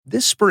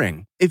This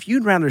spring, if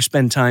you'd rather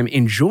spend time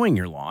enjoying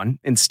your lawn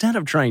instead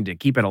of trying to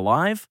keep it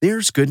alive,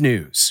 there's good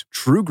news.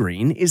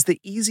 TruGreen is the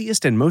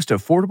easiest and most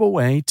affordable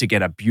way to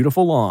get a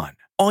beautiful lawn.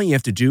 All you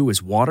have to do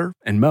is water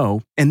and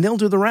mow, and they'll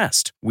do the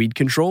rest. Weed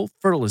control,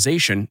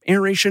 fertilization,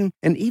 aeration,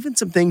 and even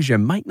some things you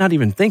might not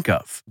even think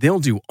of. They'll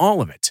do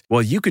all of it,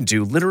 while you can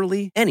do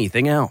literally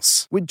anything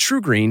else. With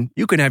TruGreen,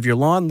 you can have your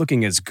lawn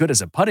looking as good as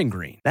a putting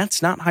green.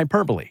 That's not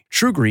hyperbole.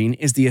 TruGreen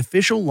is the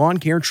official lawn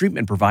care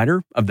treatment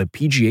provider of the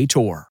PGA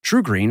Tour.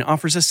 TruGreen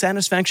offers a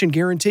satisfaction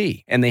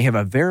guarantee, and they have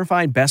a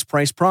verified best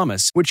price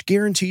promise, which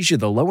guarantees you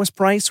the lowest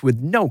price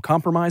with no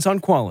compromise on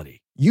quality.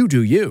 You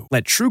do you.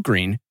 Let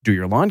TruGreen do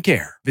your lawn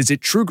care. Visit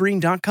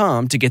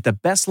TruGreen.com to get the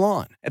best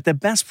lawn at the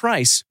best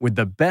price with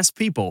the best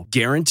people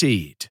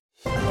guaranteed.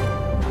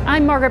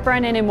 I'm Margaret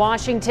Brennan in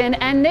Washington,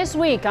 and this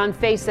week on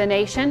Face the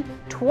Nation,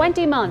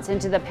 20 months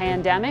into the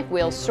pandemic,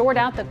 we'll sort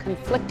out the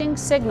conflicting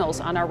signals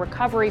on our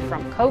recovery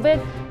from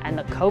COVID and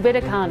the COVID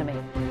economy.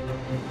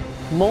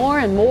 More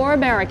and more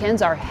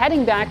Americans are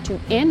heading back to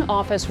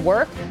in-office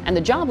work, and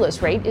the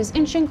jobless rate is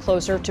inching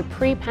closer to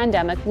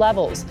pre-pandemic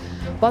levels.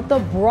 But the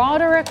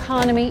broader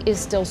economy is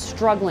still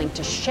struggling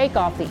to shake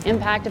off the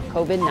impact of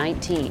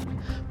COVID-19.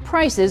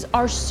 Prices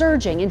are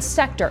surging in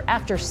sector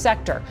after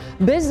sector.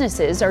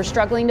 Businesses are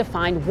struggling to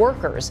find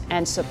workers,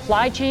 and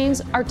supply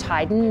chains are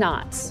tied in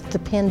knots. The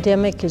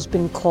pandemic has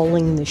been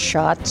calling the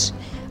shots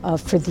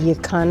for the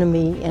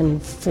economy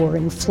and for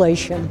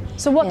inflation.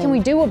 So what can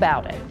we do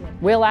about it?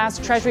 We'll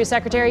ask Treasury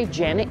Secretary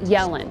Janet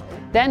Yellen.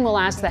 Then we'll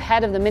ask the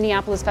head of the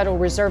Minneapolis Federal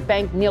Reserve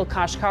Bank, Neel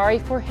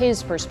Kashkari, for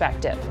his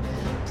perspective.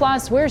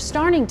 Plus, we're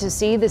starting to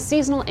see the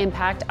seasonal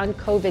impact on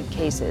COVID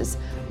cases,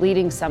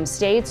 leading some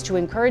states to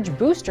encourage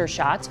booster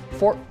shots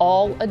for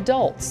all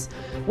adults.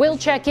 We'll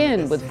check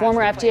in with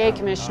former FDA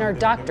Commissioner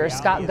Dr.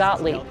 Scott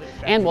Gottlieb,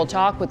 and we'll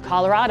talk with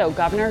Colorado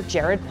Governor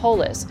Jared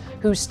Polis,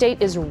 whose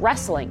state is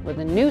wrestling with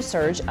a new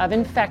surge of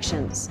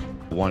infections.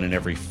 1 in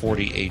every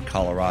 48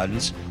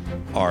 Coloradans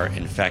are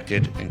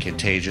infected and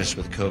contagious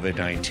with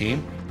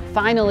COVID-19.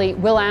 Finally,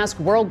 we'll ask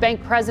World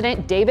Bank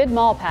President David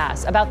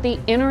Malpass about the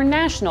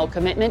international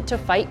commitment to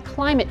fight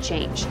climate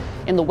change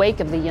in the wake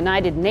of the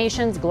United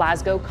Nations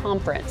Glasgow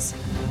Conference.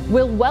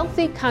 Will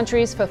wealthy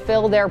countries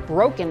fulfill their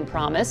broken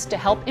promise to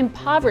help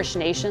impoverished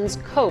nations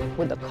cope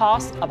with the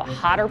cost of a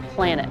hotter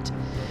planet?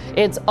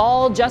 It's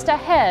all just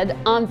ahead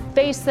on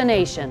Face the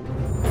Nation.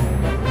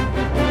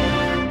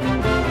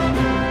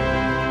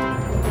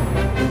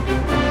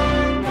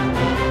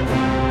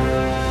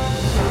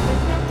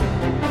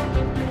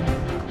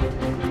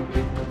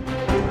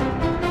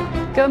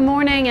 Good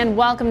morning and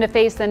welcome to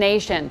Face the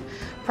Nation.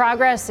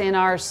 Progress in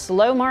our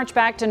slow march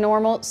back to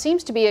normal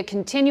seems to be a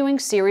continuing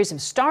series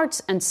of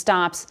starts and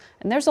stops,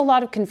 and there's a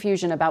lot of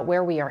confusion about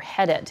where we are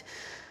headed.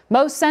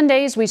 Most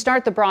Sundays, we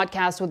start the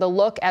broadcast with a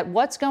look at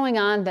what's going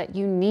on that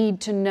you need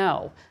to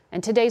know,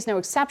 and today's no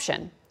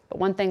exception. But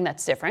one thing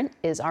that's different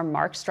is our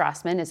Mark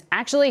Strassman is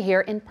actually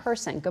here in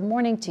person. Good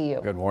morning to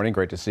you. Good morning.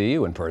 Great to see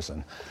you in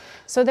person.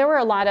 So there were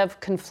a lot of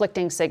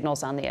conflicting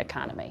signals on the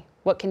economy.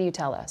 What can you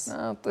tell us?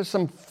 There's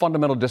some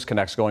fundamental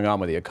disconnects going on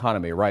with the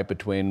economy, right,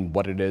 between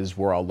what it is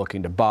we're all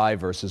looking to buy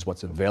versus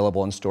what's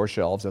available on store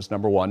shelves. That's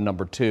number one.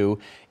 Number two,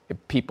 if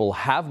people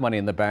have money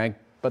in the bank,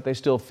 but they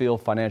still feel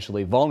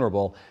financially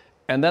vulnerable.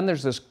 And then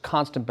there's this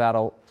constant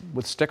battle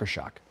with sticker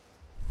shock.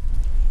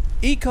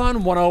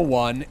 Econ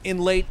 101 in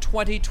late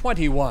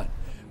 2021,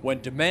 when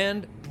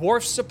demand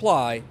dwarfs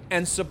supply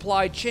and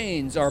supply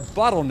chains are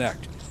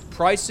bottlenecked,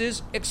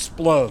 prices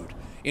explode.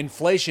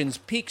 Inflation's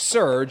peak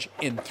surge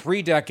in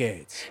 3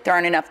 decades. There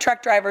aren't enough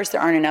truck drivers,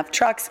 there aren't enough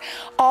trucks,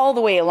 all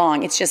the way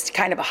along. It's just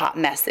kind of a hot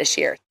mess this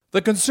year.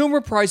 The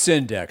Consumer Price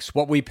Index,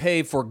 what we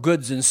pay for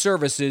goods and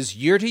services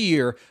year to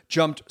year,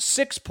 jumped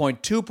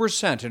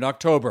 6.2% in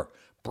October.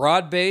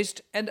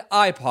 Broad-based and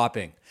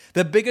eye-popping,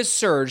 the biggest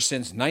surge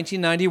since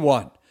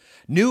 1991.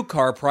 New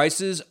car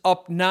prices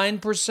up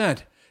 9%.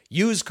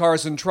 Used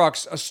cars and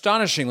trucks,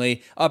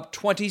 astonishingly, up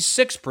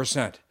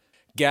 26%.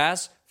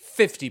 Gas,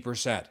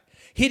 50%.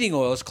 Heating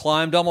oils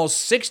climbed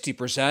almost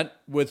 60%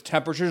 with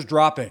temperatures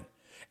dropping.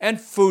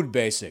 And food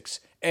basics,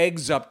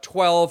 eggs up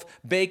 12%,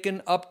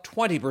 bacon up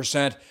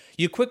 20%.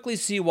 You quickly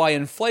see why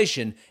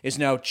inflation is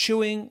now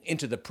chewing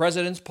into the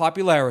president's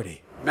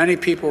popularity. Many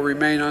people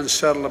remain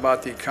unsettled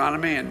about the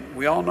economy, and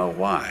we all know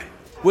why.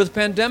 With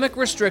pandemic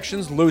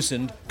restrictions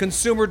loosened,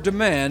 consumer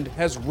demand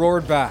has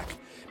roared back.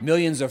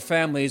 Millions of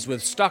families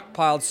with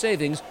stockpiled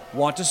savings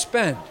want to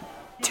spend.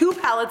 2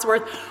 pallets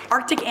worth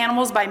Arctic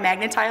Animals by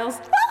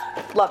Magnetiles.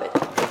 Love it.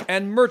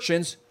 And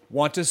merchants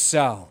want to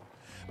sell.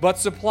 But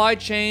supply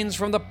chains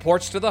from the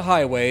ports to the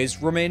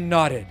highways remain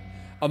knotted.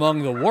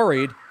 Among the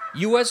worried,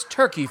 U.S.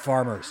 turkey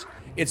farmers.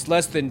 It's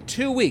less than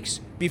 2 weeks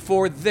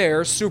before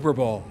their Super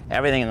Bowl.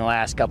 Everything in the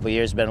last couple of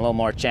years has been a little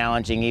more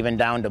challenging, even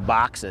down to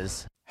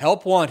boxes.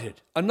 Help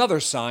wanted, another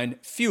sign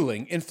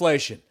fueling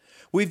inflation.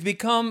 We've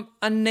become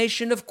a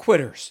nation of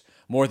quitters.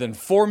 More than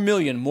 4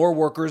 million more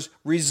workers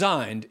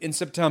resigned in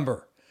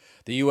September.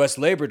 The U.S.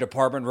 Labor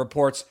Department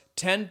reports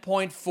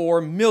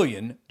 10.4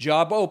 million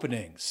job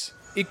openings.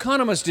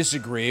 Economists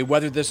disagree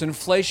whether this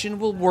inflation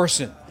will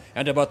worsen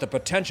and about the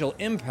potential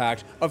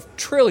impact of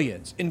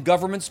trillions in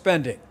government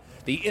spending,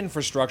 the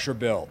infrastructure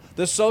bill,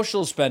 the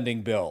social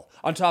spending bill,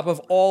 on top of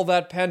all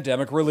that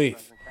pandemic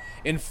relief.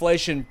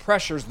 Inflation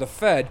pressures the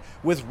Fed,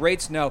 with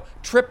rates now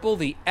triple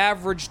the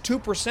average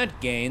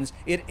 2% gains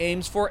it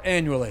aims for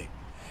annually.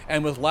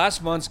 And with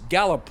last month's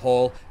Gallup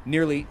poll,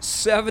 nearly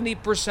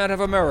 70%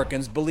 of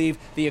Americans believe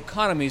the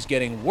economy's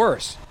getting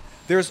worse.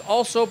 There's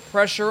also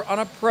pressure on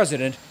a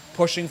president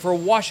pushing for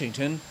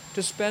Washington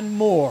to spend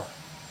more.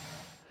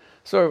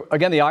 So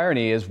again, the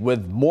irony is,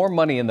 with more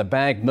money in the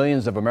bank,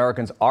 millions of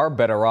Americans are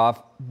better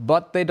off,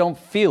 but they don't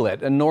feel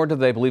it, and nor do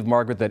they believe,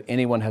 Margaret, that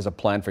anyone has a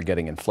plan for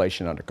getting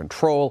inflation under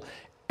control.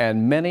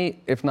 And many,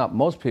 if not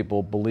most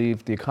people,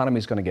 believe the economy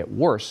is going to get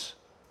worse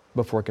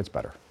before it gets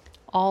better.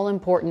 All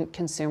important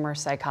consumer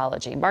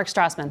psychology. Mark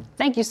Strassman,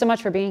 thank you so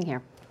much for being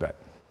here. Bet.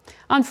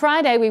 On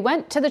Friday, we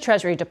went to the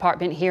Treasury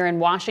Department here in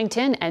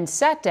Washington and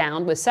sat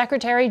down with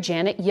Secretary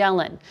Janet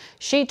Yellen.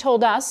 She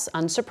told us,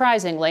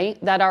 unsurprisingly,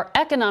 that our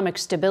economic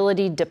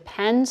stability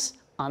depends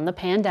on the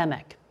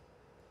pandemic.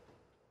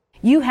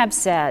 You have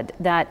said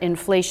that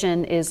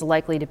inflation is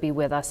likely to be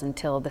with us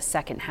until the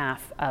second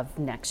half of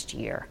next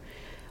year.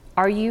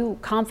 Are you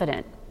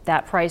confident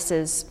that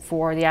prices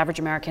for the average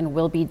American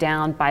will be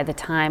down by the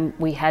time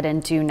we head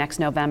into next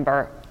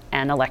November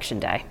and Election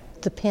Day?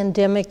 The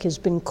pandemic has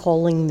been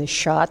calling the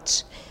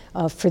shots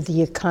for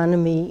the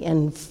economy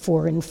and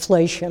for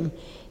inflation.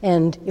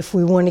 And if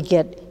we want to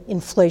get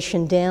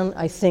inflation down,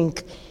 I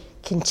think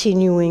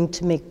continuing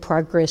to make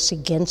progress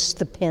against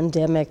the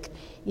pandemic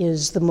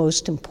is the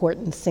most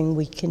important thing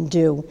we can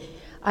do.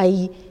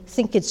 I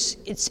think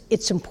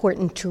it's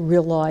important to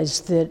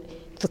realize that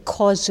the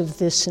cause of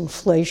this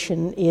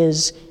inflation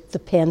is the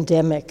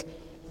pandemic.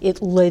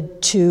 It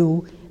led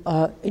to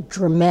a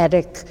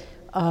dramatic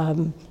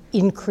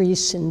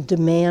increase in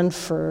demand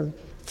for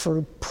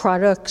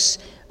products.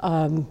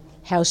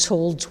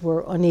 Households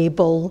were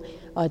unable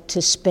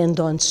to spend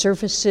on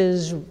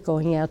services,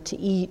 going out to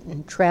eat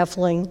and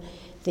traveling.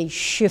 They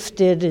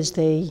shifted as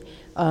they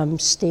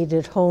stayed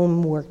at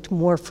home, worked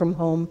more from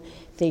home.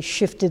 They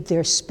shifted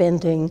their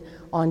spending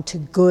onto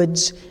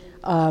goods.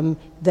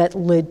 That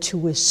led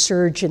to a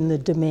surge in the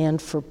demand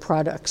for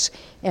products.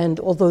 And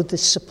although the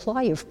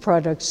supply of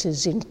products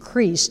has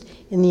increased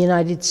in the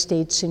United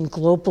States and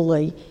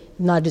globally,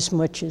 not as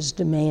much as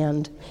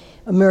demand.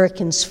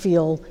 Americans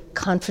feel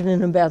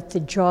confident about the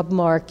job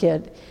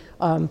market.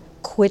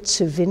 Quits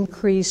have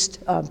increased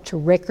to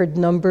record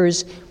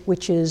numbers,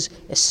 which is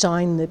a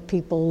sign that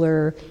people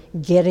are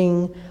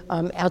getting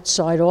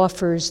outside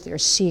offers. They're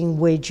seeing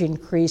wage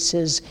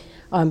increases.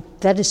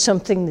 That is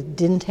something that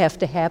didn't have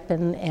to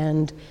happen,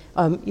 and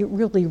it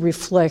really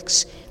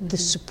reflects the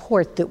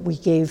support that we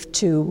gave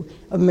to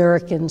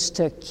Americans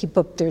to keep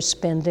up their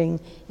spending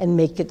and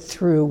make it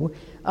through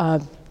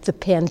the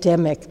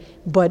pandemic.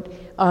 But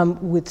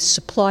with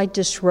supply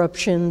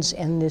disruptions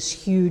and this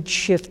huge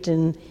shift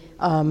in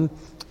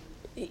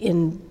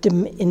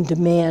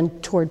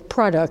demand toward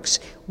products,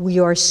 we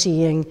are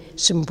seeing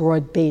some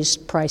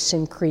broad-based price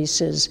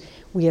increases.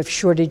 We have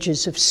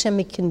shortages of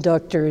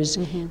semiconductors.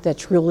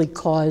 That's really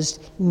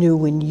caused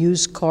new and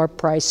used car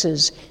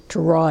prices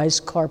to rise,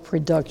 car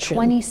production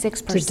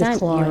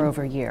 26% year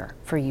over year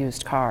for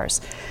used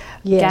cars.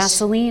 Yes.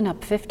 Gasoline up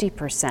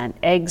 50%,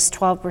 eggs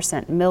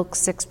 12%, milk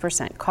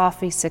 6%,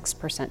 coffee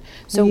 6%.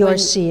 So we are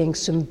seeing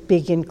some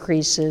big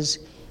increases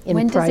in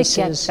when prices.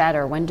 When does it get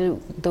better? When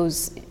do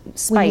those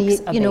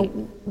spikes abate?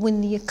 When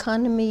the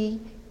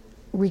economy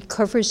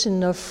recovers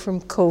enough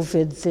from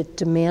COVID that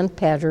demand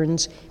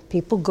patterns,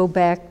 people go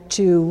back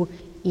to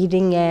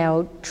eating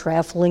out,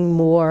 traveling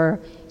more,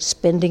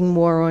 spending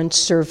more on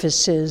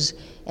services,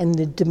 and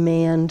the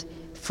demand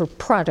for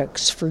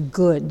products, for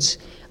goods,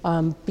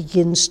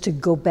 begins to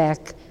go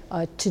back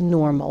to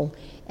normal.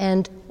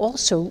 And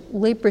also,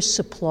 labor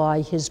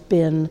supply has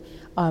been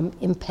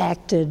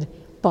impacted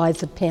by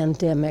the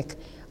pandemic.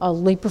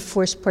 Labor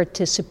force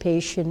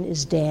participation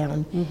is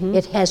down.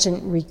 It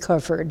hasn't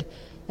recovered.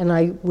 And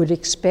I would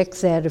expect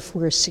that if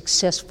we're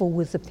successful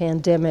with the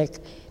pandemic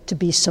to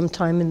be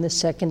sometime in the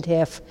second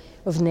half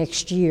of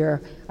next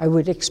year, I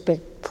would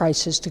expect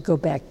prices to go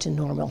back to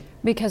normal.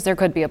 Because there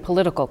could be a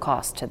political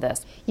cost to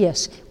this.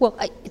 Yes. Well,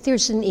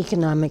 there's an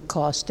economic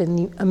cost, and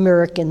the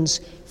Americans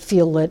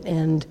feel it.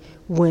 And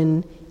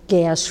when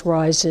gas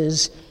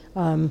rises,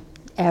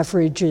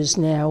 averages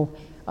now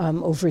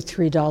over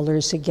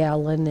 $3 a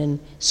gallon, and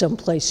some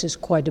places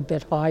quite a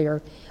bit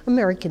higher.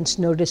 Americans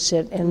notice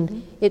it,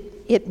 and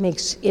it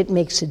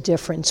makes a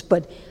difference.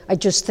 But I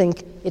just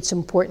think it's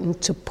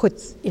important to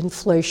put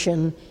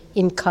inflation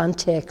in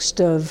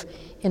context of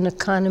an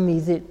economy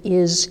that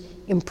is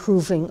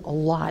improving a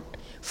lot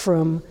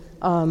from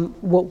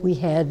what we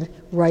had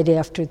right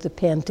after the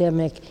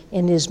pandemic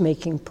and is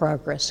making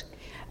progress.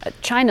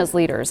 China's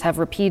leaders have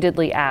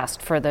repeatedly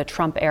asked for the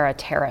Trump-era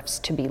tariffs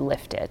to be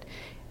lifted.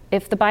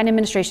 If the Biden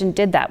administration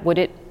did that, would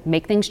it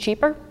make things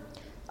cheaper?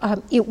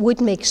 It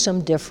would make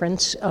some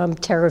difference.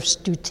 Tariffs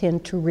do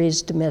tend to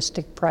raise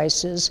domestic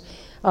prices.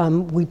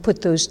 We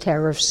put those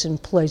tariffs in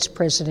place,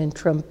 President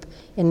Trump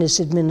and his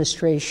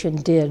administration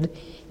did,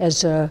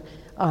 as a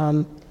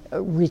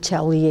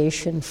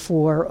retaliation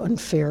for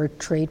unfair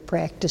trade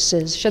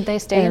practices. Should they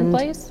stay in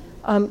place?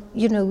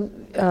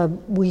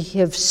 We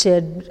have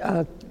said,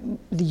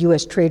 the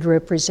U.S. Trade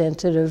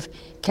Representative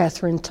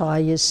Catherine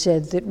Tai has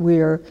said that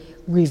we're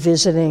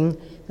revisiting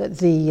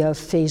the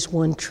Phase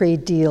 1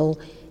 trade deal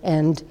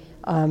and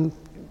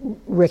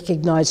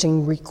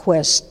recognizing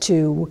requests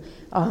to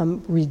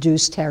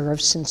reduce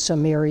tariffs in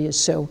some areas.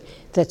 So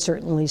that's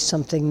certainly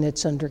something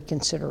that's under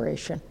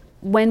consideration.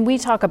 When we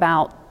talk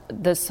about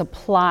the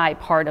supply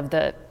part of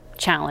the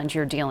challenge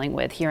you're dealing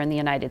with here in the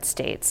United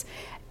States,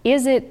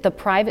 is it the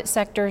private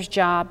sector's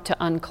job to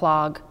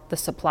unclog the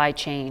supply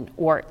chain,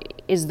 or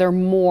is there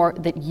more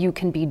that you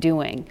can be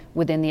doing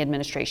within the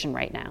administration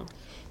right now?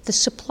 The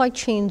supply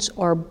chains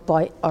are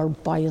by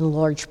and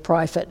large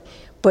private,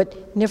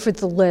 but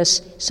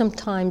nevertheless,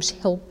 sometimes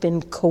help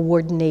in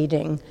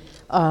coordinating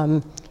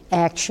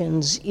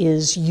actions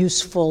is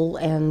useful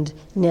and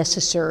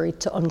necessary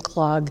to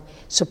unclog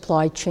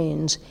supply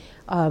chains.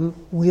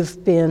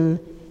 We've been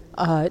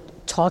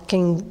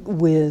talking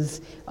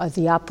with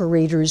the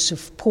operators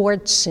of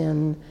ports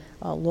in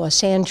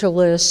Los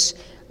Angeles,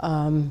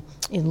 in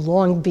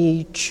Long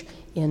Beach,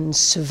 in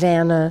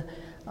Savannah,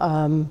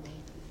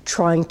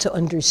 trying to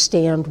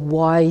understand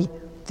why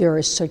there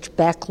are such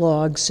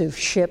backlogs of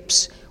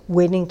ships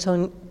waiting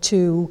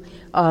to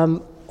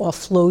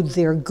offload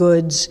their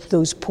goods.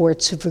 Those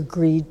ports have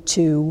agreed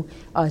to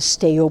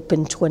stay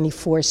open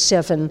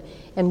 24/7,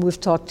 and we've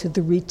talked to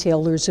the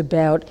retailers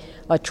about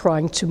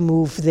trying to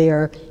move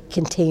their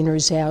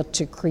containers out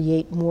to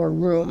create more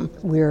room.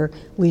 We're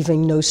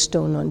leaving no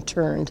stone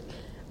unturned,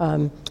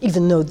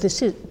 even though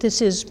this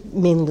is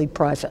mainly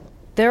private.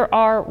 There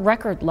are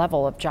record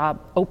level of job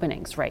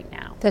openings right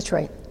now. That's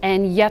right.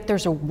 And yet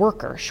there's a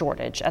worker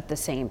shortage at the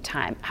same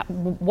time.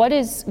 What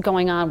is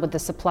going on with the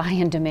supply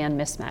and demand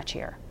mismatch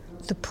here?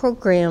 The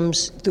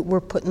programs that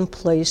were put in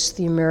place,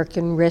 the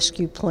American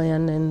Rescue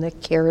Plan and the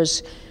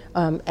CARES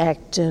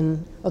Act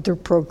and other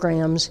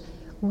programs,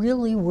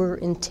 really were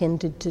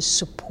intended to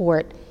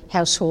support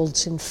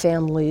households and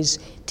families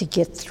to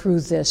get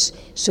through this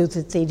so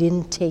that they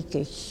didn't take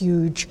a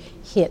huge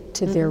hit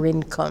to their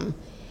income.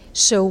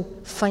 So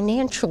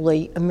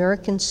financially,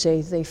 Americans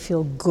say they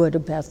feel good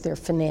about their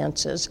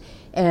finances,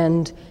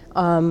 and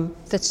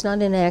that's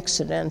not an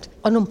accident.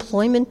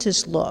 Unemployment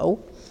is low.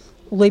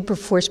 Labor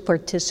force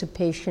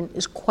participation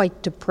is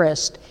quite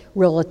depressed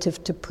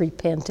relative to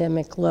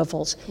pre-pandemic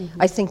levels.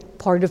 I think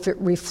part of it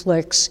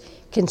reflects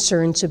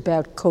concerns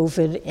about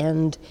COVID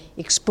and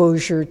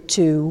exposure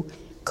to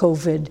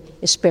COVID,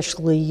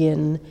 especially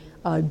in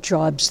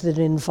jobs that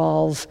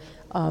involve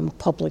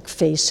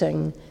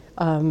public-facing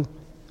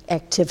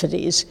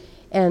activities.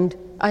 And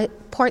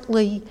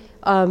partly,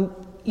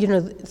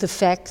 the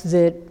fact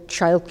that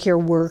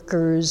childcare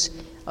workers,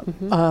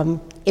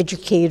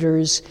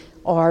 educators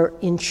are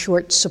in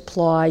short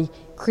supply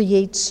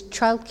creates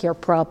childcare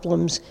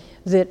problems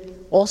that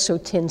also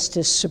tends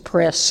to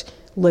suppress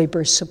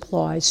labor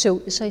supply.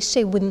 So as I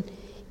say, when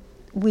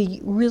we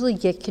really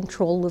get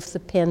control of the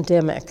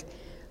pandemic,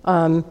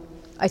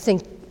 I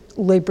think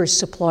labor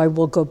supply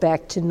will go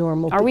back to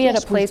normal. Are we at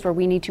a place where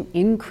we need to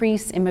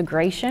increase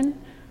immigration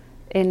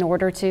in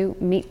order to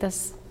meet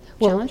this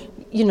challenge?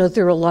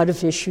 There are a lot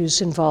of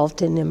issues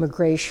involved in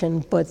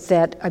immigration, but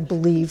that, I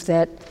believe,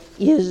 that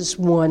is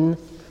one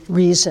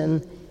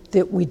reason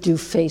that we do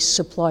face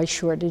supply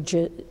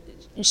shortages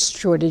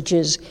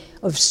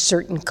of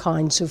certain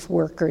kinds of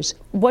workers.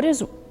 What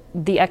does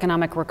the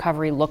economic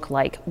recovery look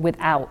like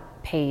without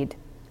paid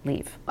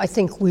leave? I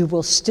think we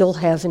will still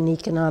have an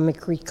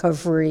economic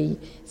recovery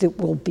that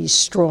will be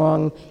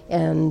strong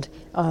and,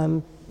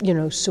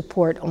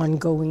 support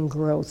ongoing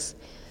growth.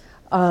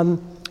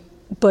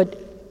 But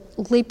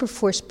labor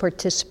force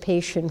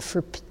participation,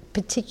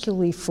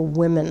 particularly for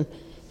women,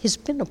 has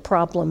been a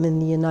problem in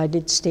the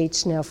United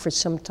States now for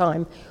some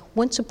time.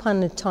 Once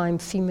upon a time,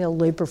 female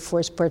labor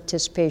force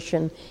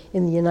participation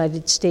in the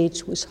United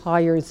States was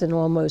higher than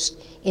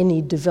almost any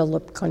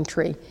developed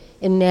country.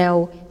 And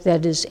now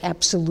that is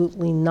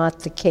absolutely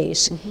not the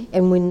case.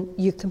 And when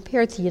you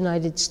compare the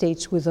United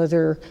States with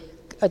other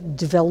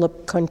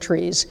developed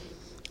countries,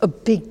 a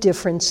big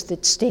difference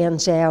that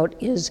stands out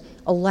is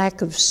a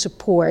lack of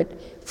support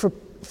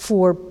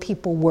for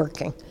people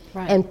working,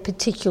 and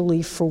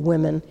particularly for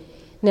women.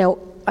 Now,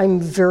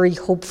 I'm very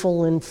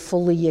hopeful and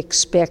fully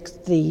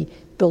expect the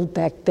Build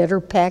Back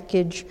Better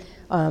package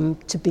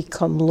to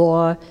become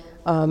law.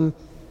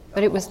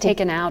 But it was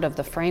taken out of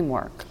the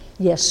framework.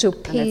 Yes, so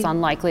and it's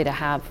unlikely to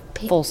have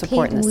full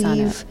support in the Senate.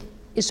 Leave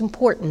is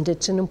important.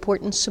 It's an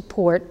important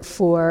support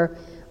for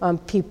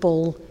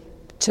people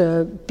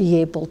to be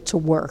able to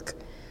work.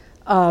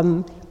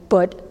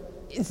 But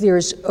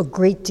there's a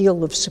great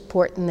deal of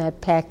support in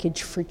that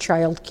package for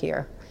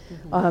childcare.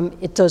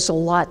 It does a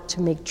lot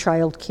to make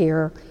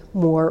childcare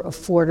more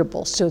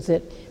affordable so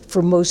that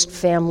for most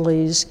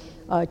families,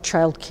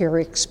 childcare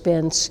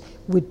expense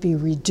would be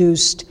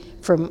reduced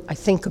from, I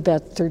think,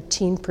 about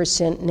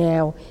 13%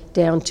 now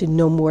down to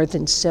no more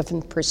than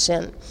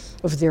 7%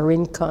 of their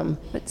income.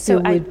 There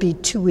would be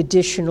 2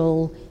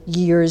 additional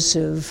years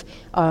of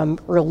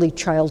early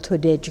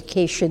childhood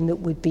education that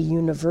would be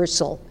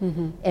universal,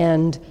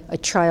 and a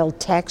child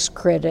tax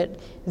credit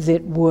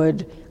that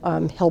would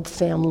help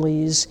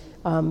families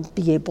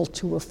be able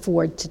to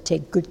afford to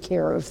take good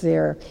care of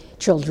their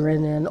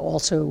children and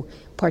also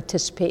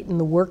participate in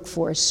the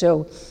workforce.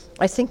 So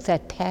I think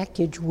that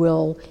package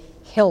will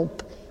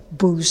help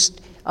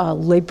boost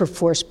labor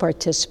force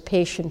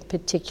participation,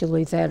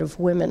 particularly that of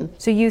women.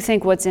 So you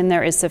think what's in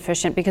there is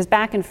sufficient? Because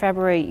back in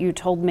February, you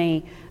told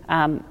me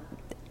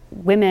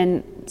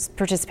women's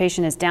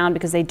participation is down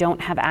because they don't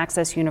have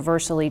access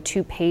universally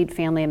to paid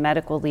family and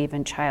medical leave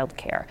and child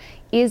care.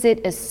 Is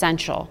it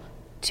essential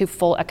to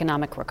full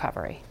economic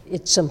recovery?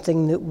 It's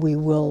something that we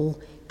will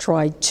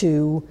try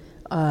to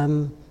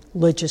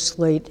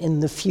legislate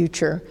in the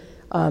future.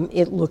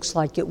 It looks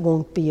like it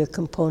won't be a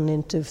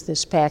component of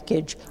this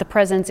package. The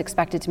president's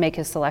expected to make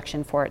his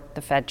selection for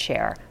the Fed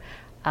chair.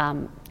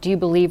 Do you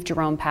believe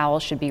Jerome Powell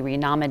should be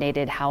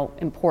renominated? How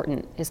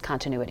important is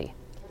continuity?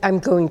 I'm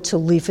going to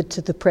leave it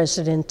to the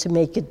president to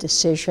make a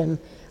decision.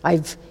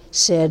 I've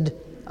said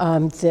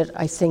that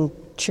I think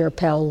Chair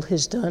Powell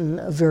has done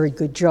a very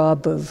good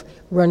job of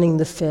running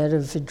the Fed,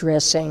 of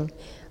addressing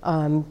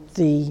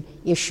the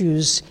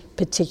issues,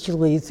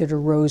 particularly that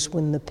arose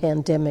when the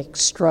pandemic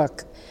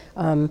struck.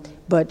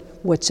 But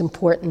what's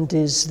important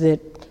is that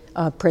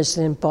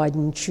President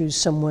Biden choose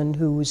someone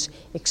who's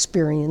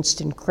experienced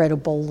and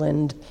credible,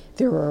 and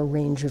there are a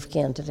range of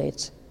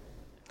candidates.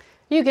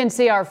 You can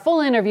see our full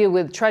interview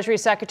with Treasury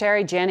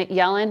Secretary Janet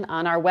Yellen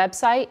on our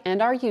website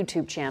and our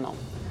YouTube channel.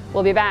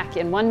 We'll be back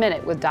in 1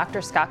 minute with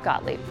Dr. Scott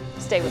Gottlieb.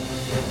 Stay with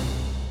us.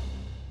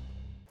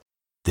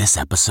 This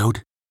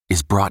episode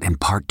is brought in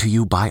part to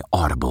you by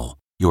Audible,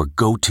 your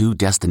go-to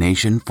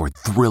destination for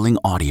thrilling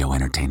audio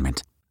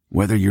entertainment.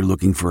 Whether you're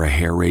looking for a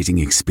hair-raising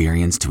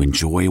experience to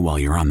enjoy while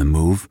you're on the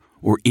move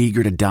or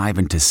eager to dive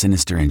into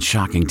sinister and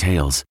shocking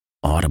tales,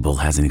 Audible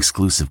has an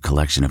exclusive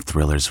collection of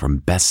thrillers from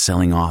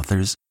best-selling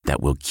authors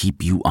that will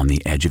keep you on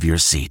the edge of your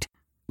seat.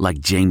 Like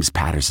James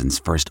Patterson's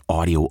first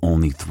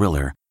audio-only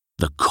thriller,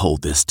 The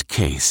Coldest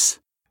Case.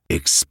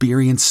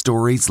 Experience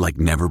stories like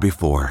never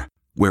before,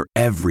 where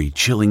every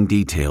chilling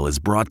detail is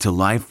brought to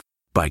life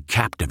by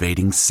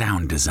captivating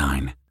sound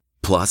design.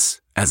 Plus,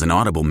 as an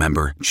Audible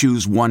member,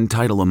 choose one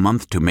title a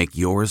month to make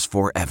yours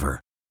forever.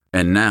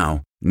 And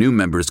now, new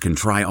members can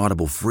try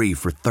Audible free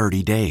for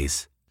 30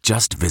 days.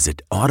 Just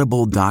visit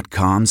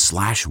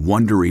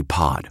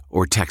audible.com/WonderyPod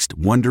or text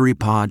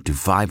WonderyPod to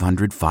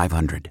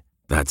 500-500.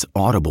 That's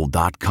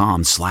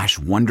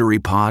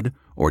audible.com/WonderyPod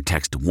or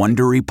text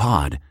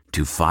WonderyPod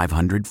to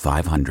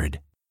 500-500.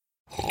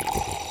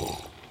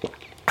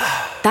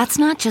 That's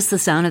not just the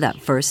sound of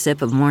that first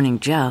sip of Morning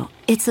Joe.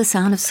 It's the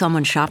sound of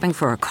someone shopping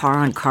for a car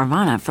on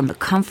Carvana from the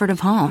comfort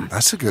of home.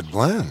 That's a good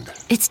blend.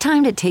 It's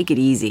time to take it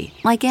easy,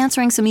 like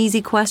answering some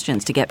easy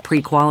questions to get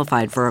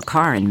pre-qualified for a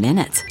car in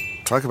minutes.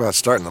 Talk about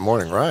starting the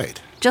morning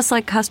right. Just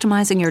like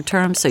customizing your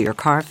terms so your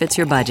car fits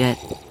your budget.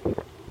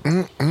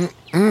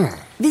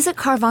 Visit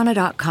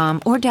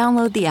Carvana.com or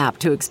download the app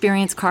to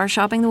experience car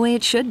shopping the way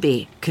it should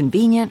be.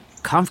 Convenient,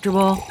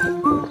 comfortable.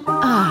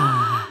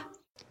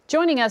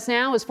 Joining us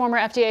now is former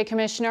FDA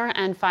Commissioner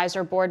and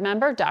Pfizer board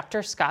member,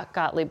 Dr. Scott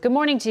Gottlieb. Good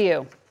morning to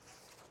you.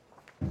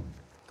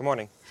 Good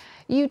morning.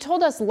 You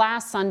told us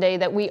last Sunday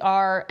that we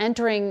are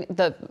entering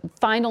the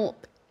final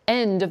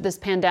end of this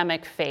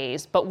pandemic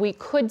phase, but we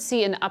could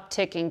see an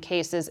uptick in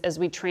cases as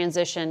we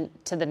transition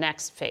to the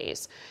next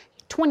phase.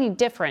 20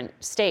 different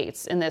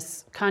states in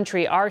this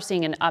country are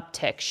seeing an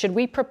uptick. Should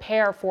we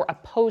prepare for a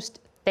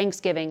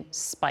post-Thanksgiving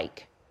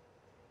spike?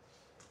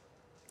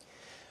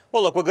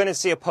 Well, look, we're going to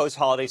see a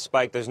post-holiday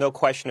spike. There's no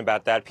question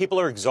about that. People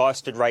are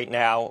exhausted right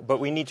now, but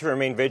we need to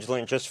remain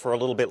vigilant just for a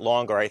little bit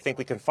longer. I think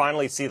we can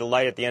finally see the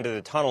light at the end of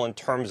the tunnel in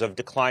terms of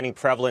declining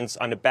prevalence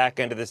on the back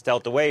end of this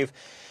Delta wave.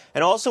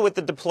 And also with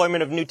the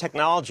deployment of new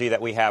technology that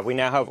we have. We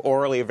now have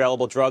orally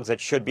available drugs that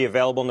should be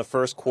available in the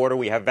first quarter.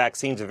 We have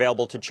vaccines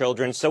available to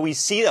children. So we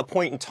see a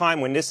point in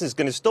time when this is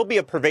going to still be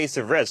a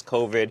pervasive risk,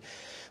 COVID,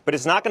 but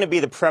it's not going to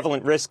be the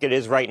prevalent risk it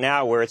is right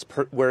now where it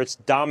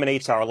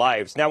dominates our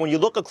lives. Now, when you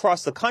look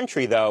across the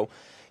country, though,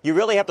 you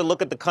really have to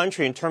look at the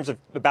country in terms of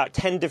about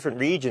 10 different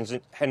regions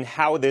and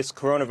how this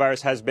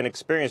coronavirus has been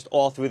experienced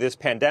all through this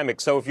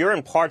pandemic. So if you're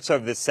in parts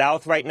of the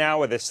South right now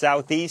or the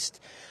Southeast,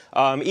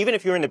 even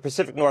if you're in the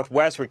Pacific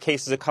Northwest where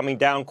cases are coming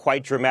down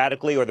quite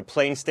dramatically, or the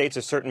plain states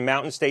or certain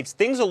mountain states,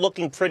 things are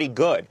looking pretty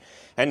good.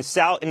 And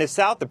in the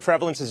South, the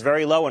prevalence is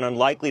very low and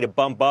unlikely to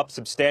bump up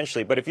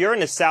substantially. But if you're in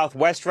the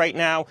Southwest right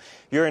now,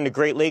 you're in the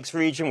Great Lakes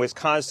region,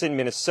 Wisconsin,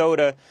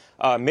 Minnesota,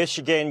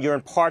 Michigan, you're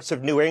in parts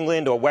of New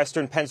England or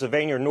western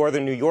Pennsylvania or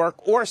northern New York,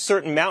 or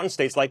certain mountain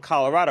states like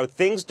Colorado,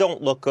 things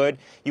don't look good.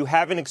 You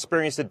haven't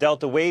experienced the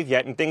Delta wave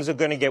yet, and things are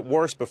going to get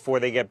worse before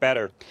they get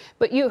better.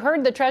 But you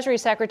heard the Treasury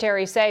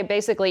Secretary say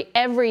basically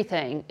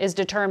everything is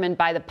determined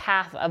by the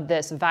path of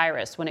this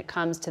virus when it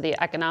comes to the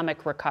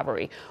economic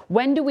recovery.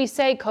 When do we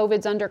say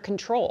COVID's under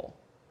control?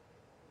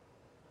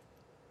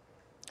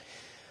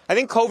 I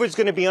think COVID's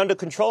going to be under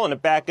control in the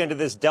back end of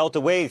this Delta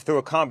wave through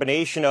a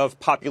combination of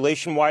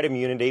population-wide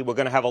immunity. We're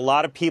going to have a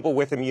lot of people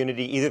with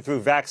immunity, either through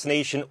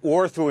vaccination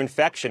or through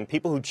infection.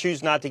 People who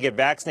choose not to get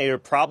vaccinated are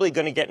probably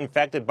going to get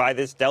infected by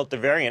this Delta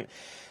variant,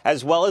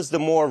 as well as the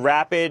more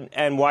rapid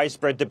and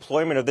widespread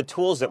deployment of the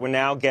tools that we're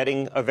now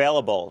getting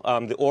available.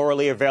 The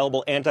orally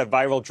available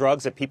antiviral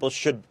drugs that people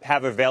should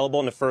have available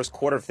in the first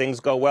quarter if things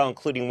go well,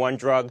 including one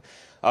drug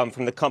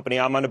from the company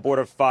I'm on the board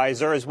of,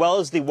 Pfizer, as well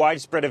as the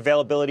widespread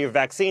availability of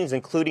vaccines,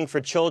 including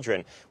for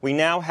children. We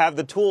now have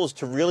the tools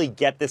to really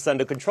get this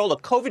under control.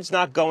 Look, COVID's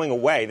not going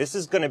away. This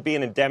is going to be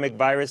an endemic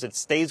virus. It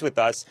stays with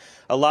us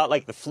a lot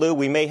like the flu.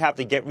 We may have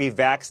to get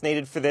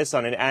revaccinated for this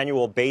on an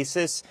annual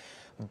basis.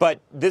 But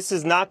this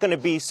is not going to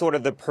be sort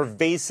of the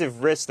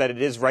pervasive risk that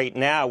it is right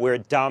now, where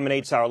it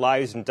dominates our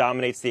lives and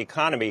dominates the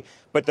economy.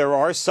 But there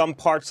are some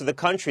parts of the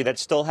country that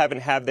still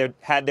haven't had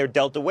their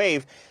Delta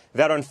wave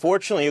that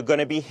unfortunately are going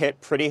to be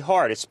hit pretty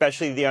hard,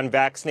 especially the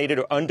unvaccinated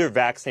or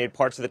undervaccinated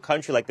parts of the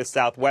country like the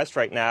Southwest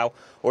right now,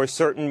 or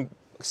certain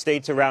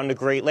states around the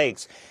Great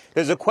Lakes.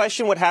 There's a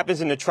question what happens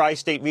in the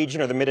tri-state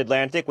region or the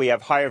mid-Atlantic. We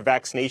have higher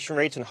vaccination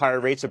rates and higher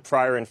rates of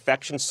prior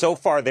infection. So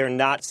far, they're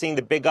not seeing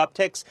the big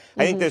upticks.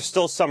 I think there's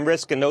still some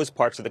risk in those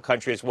parts of the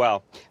country as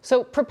well.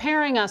 So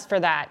preparing us for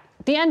that,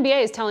 the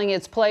NBA is telling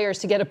its players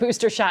to get a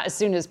booster shot as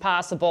soon as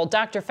possible.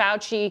 Dr.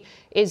 Fauci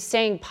is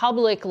saying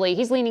publicly,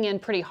 he's leaning in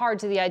pretty hard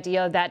to the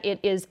idea that it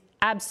is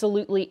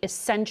absolutely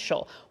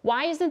essential.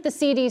 Why isn't the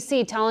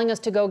CDC telling us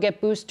to go get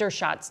booster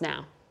shots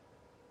now?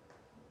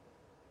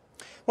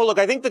 Well, look,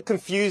 I think the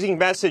confusing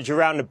message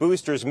around the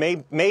boosters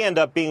may end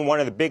up being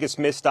one of the biggest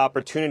missed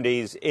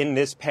opportunities in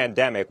this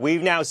pandemic. We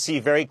now see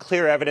very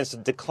clear evidence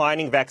of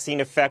declining vaccine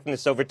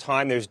effectiveness over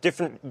time. There's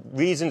different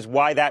reasons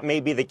why that may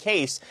be the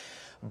case.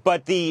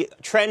 But the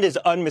trend is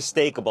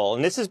unmistakable,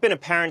 and this has been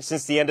apparent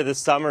since the end of the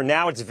summer.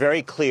 Now it's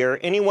very clear.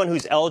 Anyone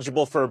who's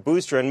eligible for a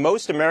booster, and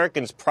most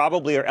Americans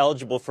probably are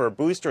eligible for a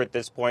booster at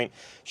this point,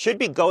 should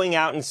be going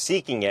out and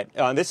seeking it.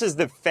 This is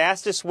the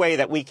fastest way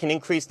that we can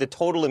increase the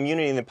total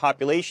immunity in the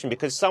population,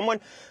 because someone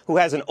who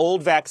has an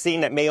old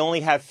vaccine that may only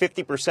have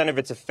 50% of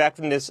its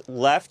effectiveness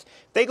left,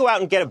 they go out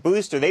and get a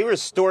booster, they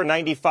restore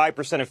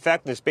 95%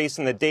 effectiveness based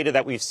on the data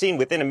that we've seen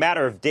within a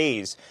matter of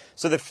days.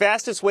 So the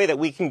fastest way that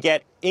we can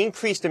get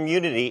increased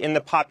immunity in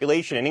the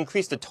population and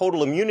increase the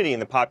total immunity in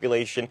the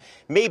population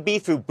may be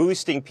through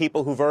boosting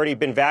people who've already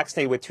been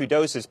vaccinated with 2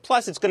 doses.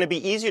 Plus, it's going to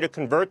be easier to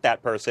convert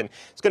that person.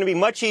 It's going to be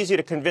much easier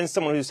to convince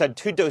someone who's had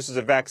 2 doses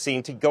of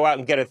vaccine to go out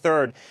and get a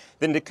third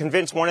than to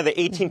convince one of the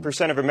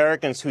 18% of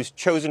Americans who's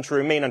chosen to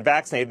remain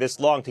unvaccinated this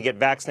long to get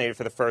vaccinated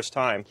for the first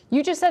time.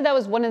 You just said that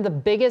was one of the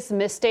biggest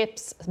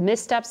missteps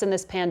in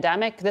this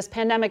pandemic. This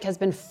pandemic has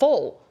been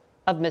full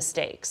of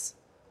mistakes.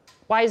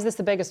 Why is this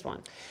the biggest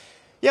one?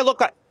 Yeah,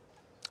 look,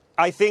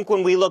 I think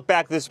when we look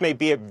back, this may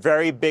be a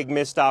very big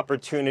missed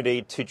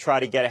opportunity to try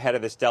to get ahead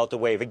of this Delta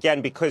wave.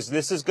 Again, because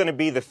this is going to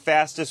be the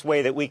fastest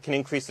way that we can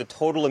increase the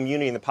total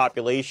immunity in the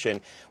population.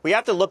 We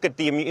have to look at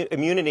the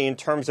immunity in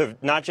terms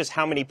of not just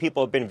how many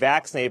people have been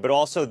vaccinated, but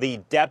also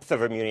the depth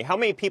of immunity. How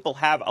many people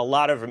have a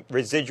lot of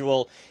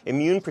residual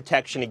immune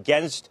protection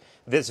against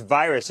this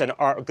virus and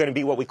are going to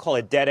be what we call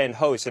a dead-end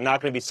host. They're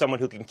not going to be someone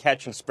who can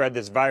catch and spread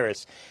this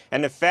virus.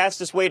 And the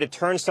fastest way to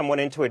turn someone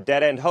into a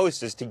dead-end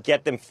host is to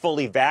get them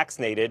fully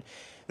vaccinated.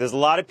 There's a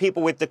lot of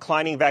people with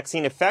declining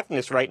vaccine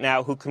effectiveness right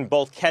now who can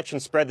both catch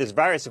and spread this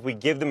virus. If we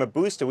give them a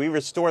booster, we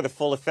restore the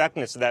full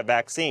effectiveness of that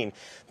vaccine.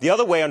 The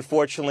other way,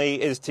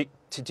 unfortunately, is to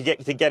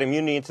get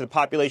immunity into the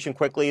population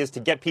quickly is to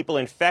get people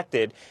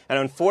infected. And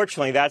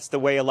unfortunately, that's the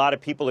way a lot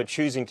of people are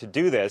choosing to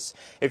do this.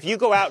 If you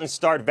go out and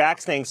start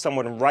vaccinating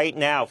someone right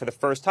now for the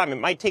first time, it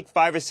might take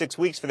 5 or 6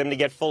 weeks for them to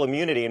get full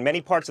immunity. In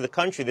many parts of the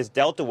country, this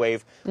Delta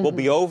wave will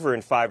be over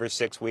in 5 or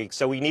 6 weeks.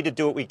 So we need to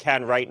do what we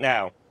can right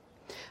now.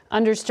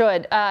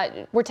 Understood.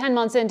 We're 10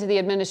 months into the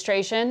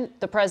administration.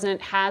 The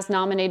president has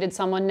nominated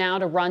someone now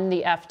to run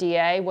the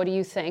FDA. What do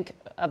you think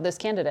of this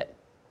candidate?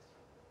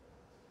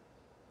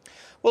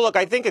 Well, look,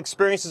 I think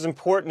experience is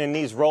important in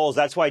these roles.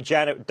 That's why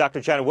Dr.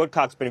 Janet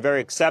Woodcock's been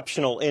very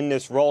exceptional in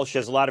this role. She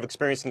has a lot of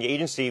experience in the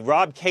agency.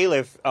 Rob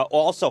Califf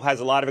also has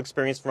a lot of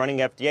experience running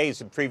FDA.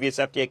 He's a previous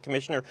FDA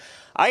commissioner.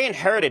 I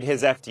inherited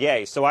his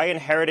FDA. So I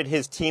inherited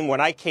his team.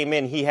 When I came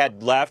in, he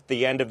had left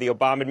the end of the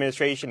Obama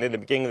administration and the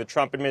beginning of the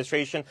Trump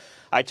administration.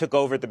 I took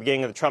over at the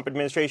beginning of the Trump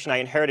administration. I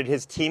inherited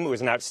his team. It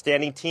was an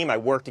outstanding team. I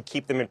worked to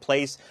keep them in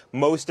place.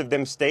 Most of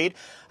them stayed.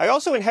 I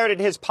also inherited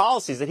his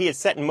policies that he had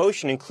set in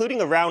motion,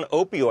 including around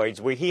opioids,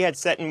 where he had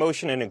set in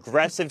motion an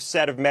aggressive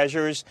set of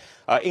measures,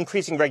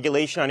 increasing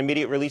regulation on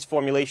immediate release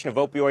formulation of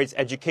opioids,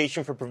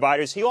 education for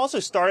providers. He also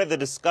started the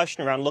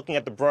discussion around looking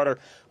at the broader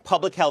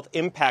public health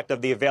impact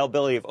of the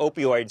availability of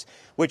opioids,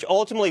 which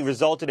ultimately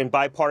resulted in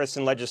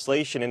bipartisan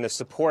legislation in the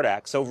SUPPORT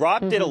Act. So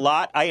Rob did a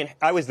lot.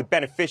 I was the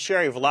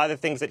beneficiary of a lot of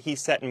the things that he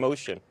set in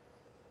motion.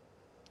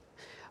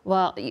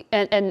 Well,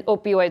 and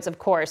opioids, of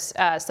course,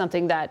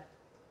 something that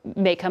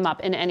may come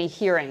up in any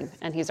hearing,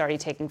 and he's already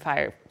taking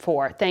fire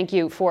for. Thank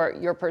you for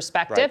your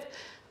perspective. Right.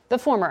 The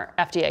former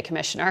FDA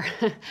commissioner,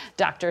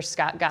 Dr.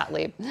 Scott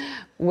Gottlieb.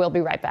 We'll be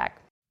right back.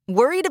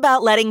 Worried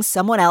about letting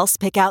someone else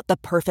pick out the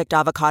perfect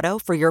avocado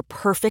for your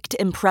perfect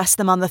impress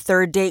them on the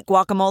third date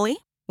guacamole?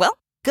 Well,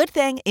 good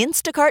thing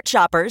Instacart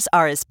shoppers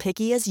are as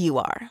picky as you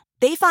are.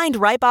 They find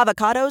ripe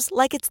avocados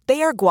like it's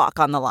their guac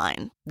on the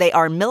line. They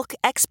are milk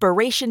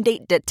expiration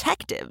date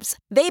detectives.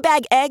 They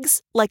bag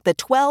eggs like the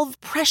 12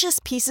 precious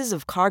pieces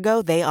of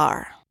cargo they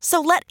are.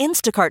 So let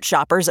Instacart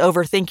shoppers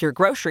overthink your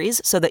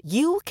groceries so that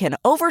you can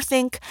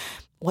overthink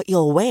what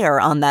you'll wear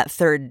on that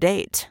third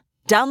date.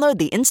 Download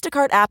the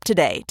Instacart app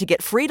today to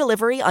get free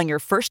delivery on your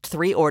first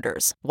 3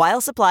 orders,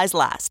 while supplies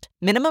last.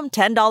 Minimum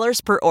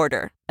 $10 per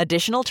order.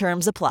 Additional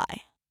terms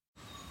apply.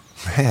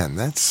 Man,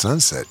 that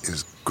sunset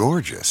is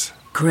gorgeous.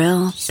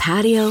 Grill,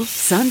 patio,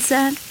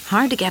 sunset.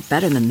 Hard to get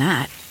better than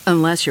that.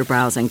 Unless you're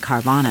browsing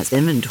Carvana's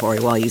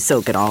inventory while you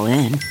soak it all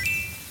in.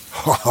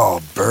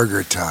 Oh,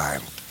 burger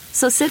time.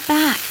 So sit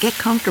back, get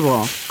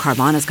comfortable.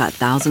 Carvana's got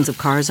thousands of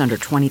cars under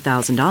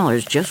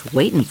 $20,000 just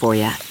waiting for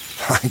you.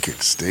 I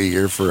could stay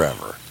here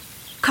forever.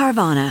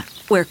 Carvana,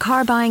 where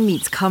car buying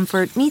meets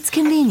comfort, meets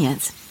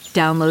convenience.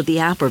 Download the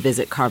app or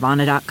visit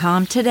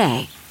Carvana.com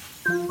today.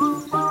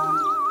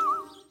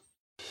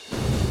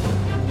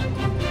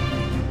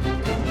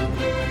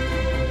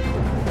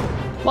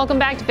 Welcome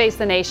back to Face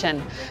the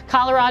Nation.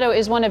 Colorado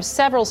is one of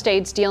several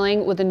states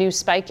dealing with a new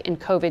spike in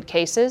COVID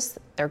cases.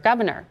 Their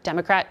governor,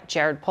 Democrat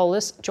Jared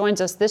Polis, joins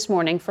us this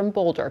morning from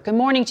Boulder. Good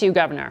morning to you,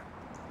 Governor.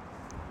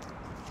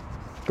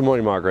 Good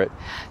morning, Margaret.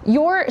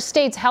 Your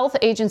state's health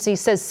agency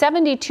says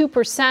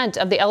 72%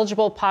 of the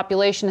eligible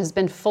population has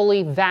been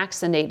fully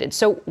vaccinated.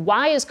 So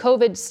why is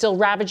COVID still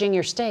ravaging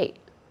your state?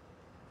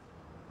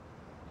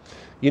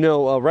 You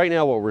know, right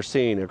now what we're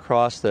seeing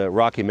across the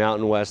Rocky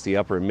Mountain West, the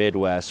upper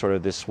Midwest, sort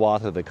of this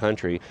swath of the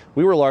country,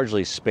 we were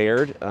largely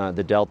spared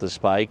the Delta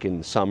spike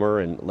in summer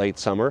and late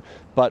summer,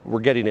 but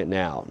we're getting it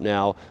now.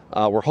 Now,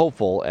 we're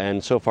hopeful,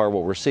 and so far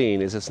what we're seeing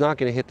is it's not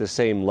going to hit the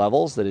same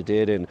levels that it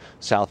did in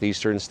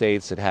southeastern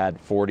states that had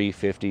 40,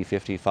 50,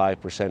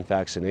 55%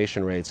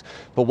 vaccination rates.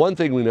 But one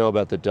thing we know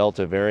about the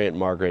Delta variant,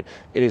 Margaret,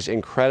 it is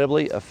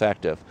incredibly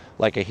effective,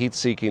 like a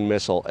heat-seeking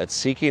missile at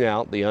seeking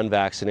out the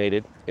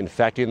unvaccinated,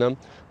 infecting them,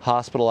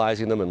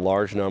 hospitalizing them in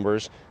large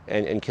numbers,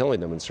 and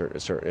killing them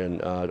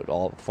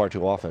far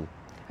too often.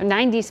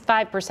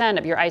 95%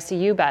 of your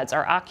ICU beds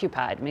are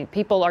occupied. I mean,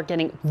 people are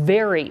getting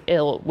very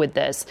ill with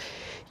this.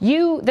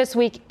 You this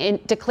week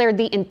declared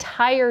the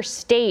entire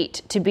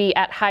state to be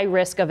at high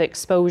risk of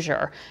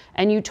exposure,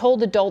 and you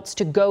told adults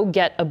to go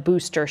get a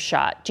booster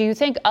shot. Do you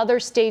think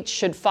other states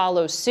should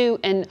follow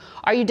suit? And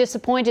are you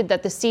disappointed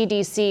that the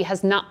CDC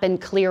has not been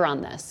clear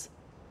on this?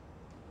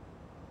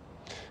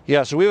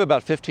 Yeah, so we have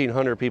about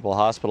 1,500 people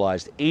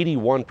hospitalized.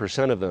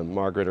 81% of them,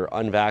 Margaret, are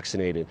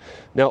unvaccinated.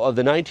 Now, of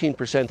the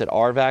 19% that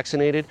are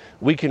vaccinated,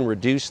 we can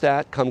reduce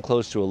that, come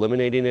close to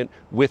eliminating it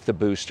with the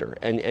booster.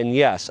 And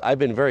yes, I've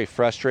been very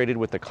frustrated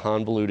with the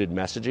convoluted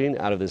messaging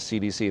out of the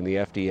CDC and the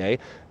FDA.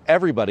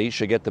 Everybody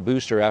should get the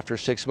booster after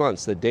 6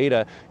 months. The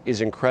data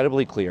is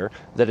incredibly clear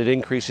that it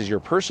increases your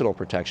personal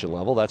protection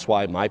level. That's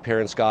why my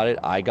parents got it,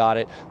 I got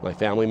it, my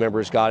family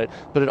members got it.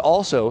 But it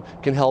also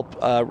can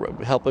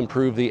help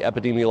improve the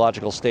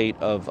epidemiological state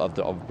of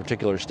a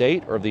particular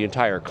state or of the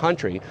entire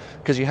country,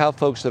 because you have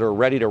folks that are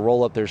ready to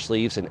roll up their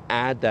sleeves and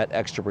add that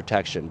extra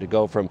protection to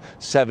go from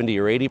 70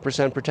 or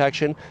 80%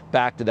 protection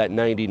back to that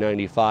 90,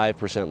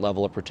 95%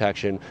 level of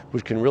protection,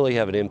 which can really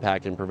have an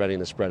impact in preventing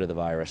the spread of the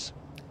virus.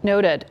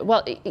 Noted.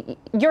 Well,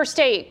 your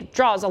state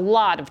draws a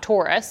lot of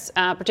tourists,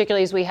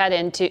 particularly as we head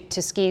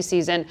into ski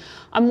season.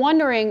 I'm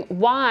wondering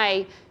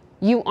why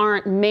you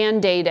aren't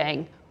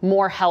mandating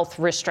more health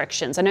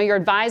restrictions. I know you're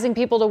advising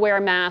people to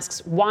wear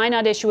masks. Why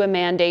not issue a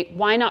mandate?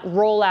 Why not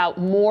roll out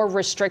more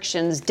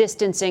restrictions,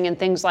 distancing and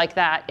things like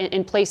that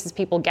in places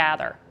people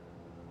gather?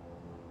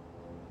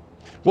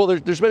 Well,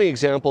 there's many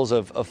examples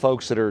of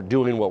folks that are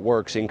doing what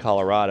works in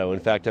Colorado. In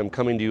fact, I'm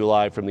coming to you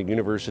live from the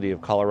University of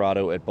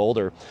Colorado at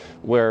Boulder,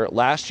 where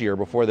last year,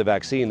 before the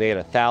vaccine, they had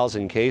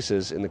 1,000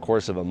 cases in the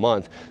course of a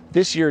month.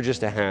 This year,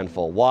 just a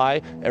handful.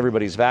 Why?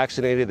 Everybody's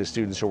vaccinated. The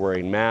students are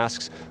wearing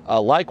masks.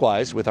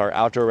 Likewise, with our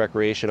outdoor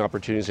recreation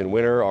opportunities in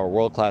winter, our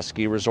world-class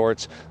ski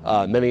resorts,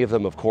 many of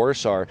them, of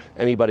course, are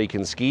anybody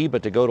can ski,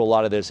 but to go to a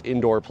lot of these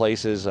indoor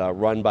places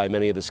run by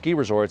many of the ski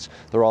resorts,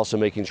 they're also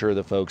making sure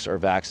the folks are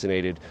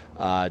vaccinated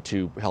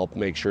to help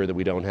make sure that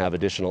we don't have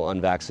additional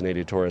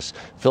unvaccinated tourists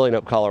filling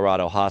up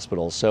Colorado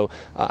hospitals. So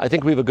I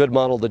think we have a good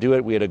model to do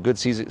it. We had a good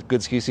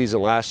ski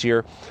season last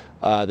year.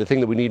 The thing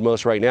that we need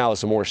most right now is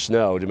some more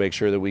snow to make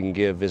sure that we can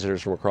give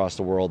visitors from across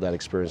the world that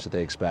experience that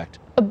they expect.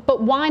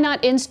 But why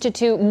not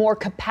institute more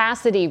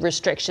capacity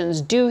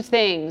restrictions, do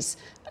things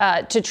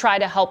to try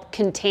to help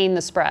contain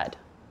the spread?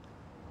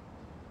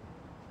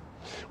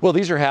 Well,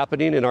 these are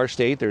happening in our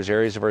state. There's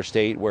areas of our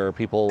state where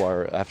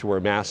people have to wear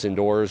masks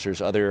indoors.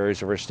 There's other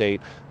areas of our state,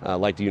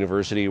 like the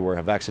university, where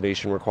have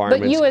vaccination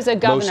requirements. But you as a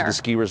governor. Most of the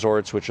ski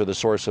resorts, which are the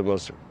source of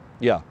most,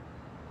 yeah.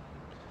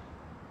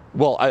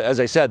 Well, as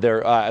I said,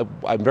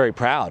 I'm very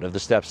proud of the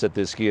steps that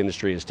the ski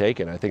industry has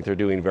taken. I think they're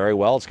doing very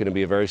well. It's going to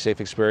be a very safe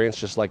experience,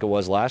 just like it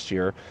was last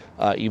year,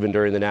 even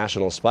during the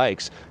national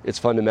spikes. It's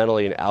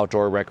fundamentally an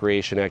outdoor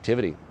recreation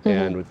activity. Mm-hmm.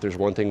 And if there's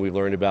one thing we've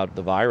learned about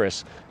the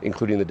virus,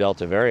 including the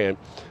Delta variant,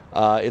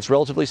 it's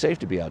relatively safe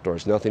to be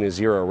outdoors. Nothing is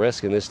zero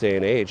risk in this day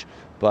and age,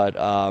 but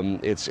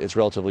it's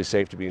relatively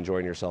safe to be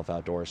enjoying yourself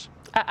outdoors.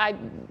 I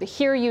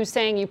hear you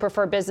saying you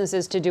prefer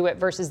businesses to do it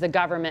versus the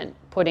government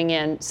putting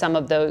in some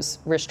of those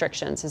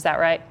restrictions. Is that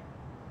right?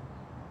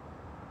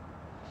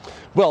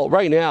 Well,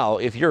 right now,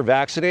 if you're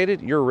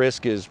vaccinated, your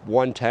risk is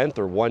 1/10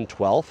 or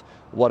 1/12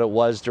 what it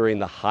was during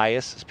the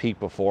highest peak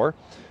before.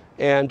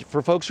 And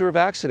for folks who are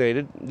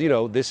vaccinated,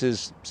 this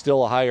is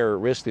still a higher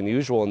risk than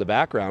usual in the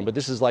background, but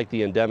this is like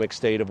the endemic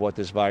state of what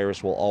this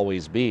virus will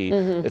always be.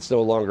 Mm-hmm. It's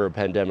no longer a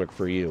pandemic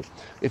for you.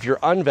 If you're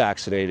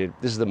unvaccinated,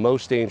 this is the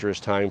most dangerous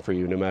time for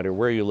you, no matter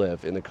where you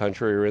live, in the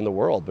country or in the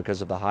world,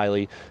 because of the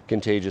highly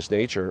contagious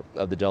nature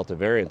of the Delta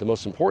variant. The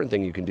most important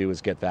thing you can do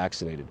is get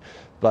vaccinated.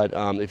 But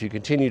if you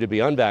continue to be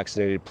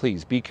unvaccinated,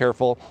 please be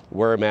careful,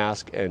 wear a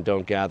mask, and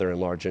don't gather in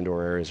large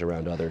indoor areas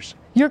around others.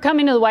 You're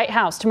coming to the White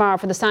House tomorrow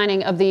for the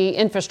signing of the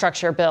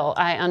infrastructure bill,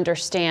 I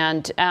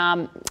understand.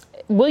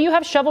 Will you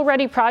have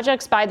shovel-ready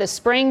projects by the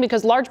spring?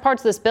 Because large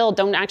parts of this bill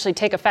don't actually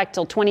take effect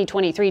till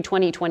 2023,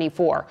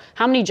 2024.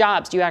 How many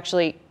jobs do you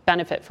actually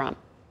benefit from?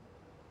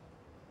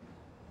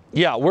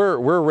 Yeah,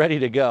 we're ready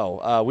to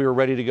go. We were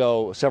ready to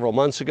go several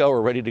months ago.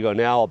 We're ready to go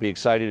now. I'll be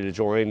excited to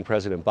join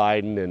President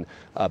Biden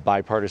and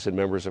bipartisan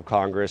members of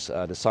Congress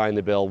to sign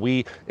the bill.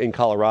 We in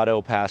Colorado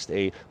passed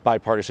a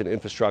bipartisan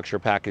infrastructure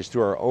package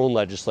through our own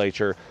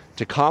legislature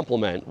to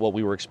complement what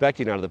we were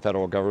expecting out of the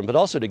federal government, but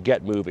also to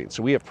get moving.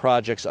 So we have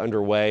projects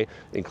underway,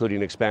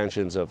 including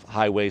expansions of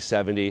Highway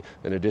 70,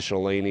 an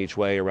additional lane each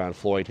way around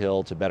Floyd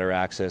Hill to better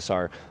access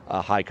our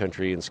high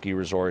country and ski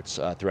resorts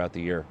throughout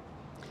the year.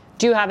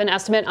 Do you have an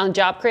estimate on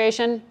job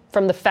creation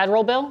from the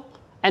federal bill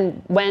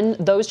and when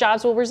those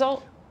jobs will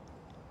result?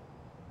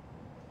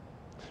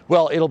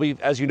 Well, it'll be,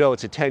 as you know,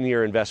 it's a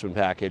 10-year investment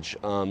package.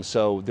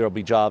 So there'll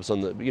be jobs on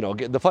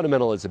the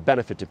fundamental is the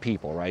benefit to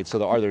people, right?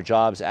 So are there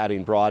jobs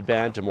adding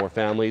broadband to more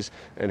families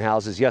and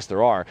houses? Yes,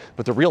 there are.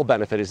 But the real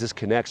benefit is this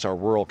connects our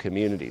rural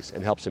communities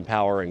and helps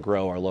empower and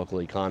grow our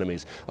local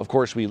economies. Of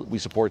course, we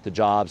support the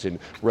jobs in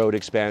road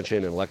expansion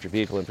and electric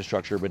vehicle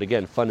infrastructure. But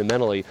again,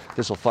 fundamentally,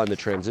 this will fund the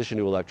transition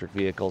to electric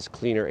vehicles,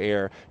 cleaner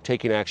air,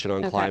 taking action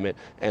on climate,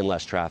 and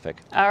less traffic.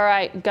 All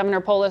right,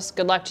 Governor Polis,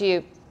 good luck to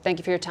you. Thank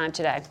you for your time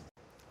today.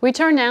 We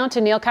turn now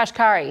to Neel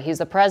Kashkari. He's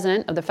the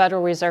president of the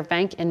Federal Reserve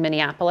Bank in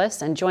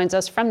Minneapolis and joins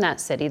us from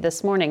that city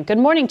this morning. Good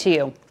morning to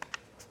you.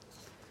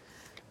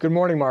 Good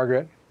morning,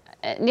 Margaret.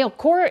 Neel,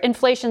 core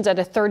inflation's at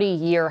a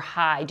 30-year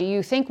high. Do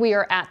you think we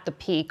are at the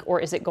peak, or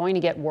is it going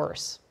to get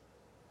worse?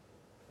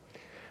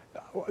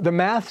 The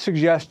math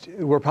suggests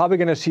we're probably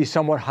going to see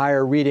somewhat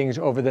higher readings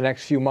over the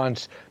next few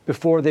months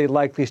before they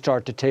likely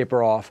start to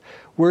taper off.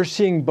 We're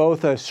seeing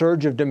both a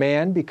surge of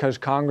demand because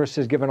Congress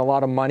has given a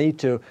lot of money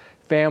to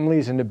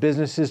families and to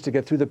businesses to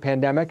get through the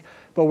pandemic,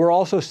 but we're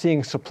also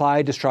seeing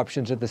supply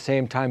disruptions at the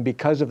same time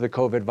because of the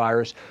COVID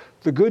virus.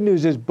 The good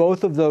news is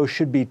both of those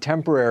should be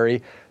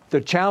temporary.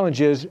 The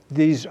challenge is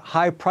these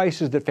high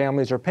prices that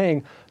families are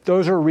paying,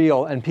 those are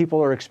real, and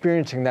people are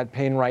experiencing that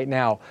pain right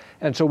now.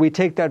 And so we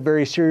take that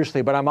very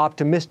seriously, but I'm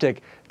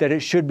optimistic that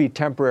it should be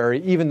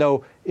temporary, even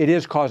though it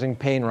is causing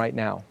pain right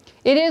now.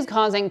 It is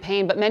causing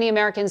pain, but many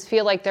Americans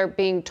feel like they're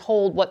being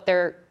told what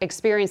they're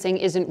experiencing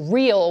isn't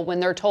real when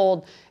they're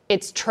told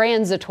it's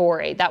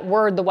transitory, that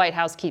word the White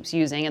House keeps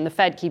using and the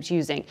Fed keeps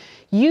using.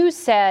 You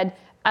said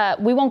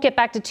we won't get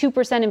back to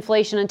 2%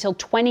 inflation until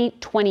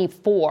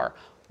 2024.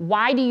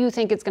 Why do you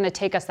think it's going to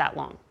take us that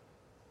long?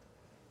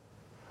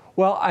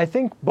 Well, I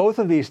think both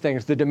of these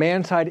things, the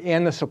demand side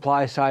and the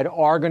supply side,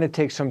 are going to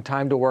take some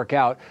time to work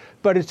out.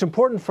 But it's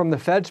important from the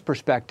Fed's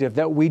perspective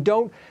that we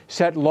don't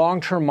set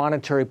long-term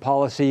monetary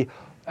policy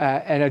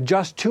and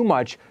adjust too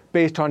much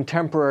based on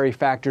temporary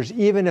factors,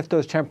 even if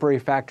those temporary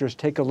factors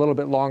take a little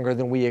bit longer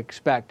than we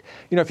expect.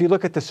 If you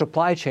look at the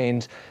supply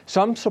chains,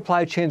 some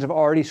supply chains have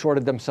already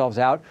sorted themselves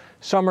out.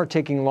 Some are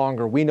taking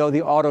longer. We know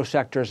the auto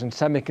sectors and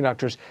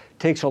semiconductors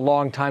takes a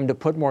long time to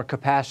put more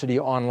capacity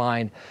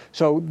online.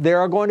 So there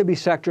are going to be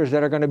sectors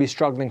that are going to be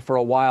struggling for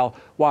a while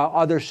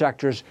other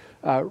sectors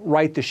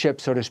right the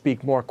ship, so to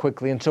speak, more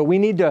quickly. And so we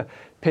need to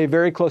pay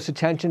very close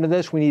attention to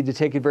this. We need to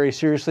take it very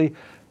seriously.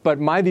 But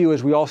my view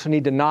is we also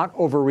need to not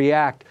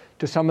overreact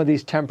to some of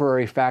these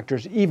temporary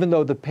factors, even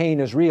though the pain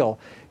is real.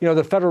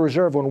 The Federal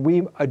Reserve, when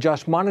we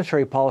adjust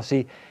monetary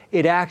policy,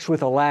 it acts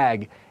with a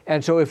lag.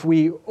 And so if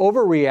we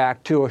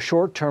overreact to a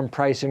short-term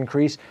price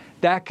increase,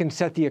 that can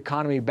set the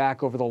economy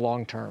back over the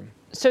long term.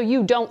 So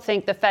you don't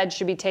think the Fed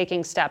should be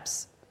taking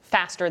steps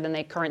faster than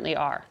they currently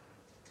are?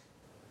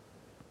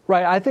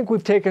 Right. I think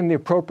we've taken the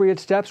appropriate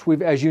steps.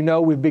 As you know,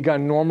 we've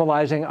begun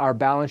normalizing our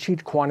balance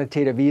sheet,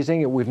 quantitative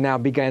easing. We've now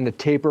begun the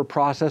taper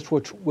process,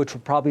 which will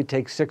probably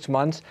take 6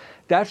 months.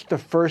 That's the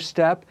first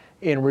step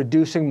in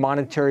reducing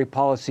monetary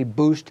policy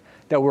boost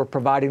that we're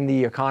providing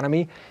the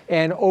economy.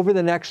 And over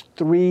the next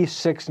 3,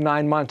 6,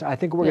 9 months, I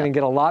think we're going to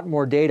get a lot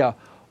more data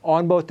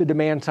on both the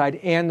demand side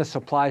and the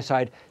supply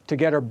side to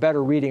get a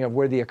better reading of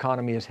where the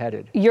economy is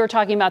headed. You're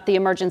talking about the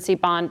emergency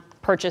bond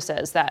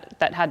purchases that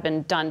had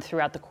been done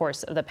throughout the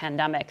course of the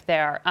pandemic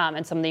there,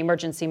 and some of the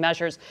emergency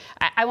measures.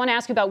 I want to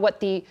ask you about what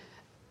the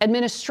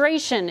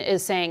administration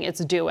is saying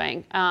it's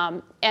doing,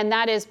 and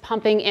that is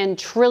pumping in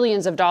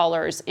trillions of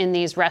dollars in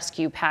these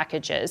rescue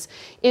packages.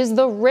 Is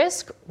the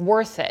risk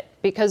worth it?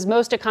 Because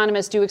most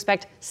economists do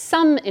expect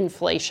some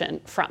inflation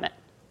from it.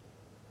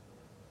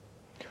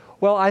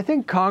 Well, I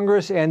think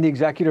Congress and the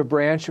executive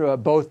branch,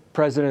 both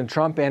President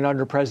Trump and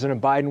under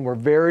President Biden, were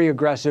very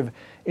aggressive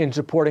in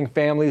supporting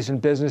families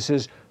and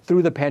businesses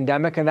through the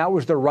pandemic, and that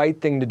was the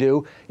right thing to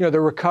do. You know, the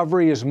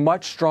recovery is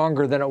much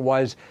stronger than it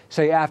was,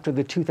 say, after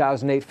the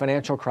 2008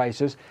 financial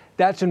crisis.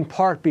 That's in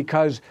part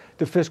because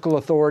the fiscal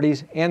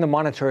authorities and the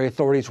monetary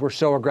authorities were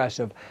so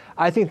aggressive.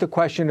 I think the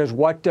question is,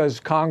 what does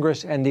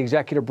Congress and the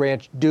executive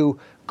branch do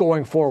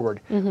going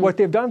forward? What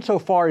they've done so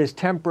far is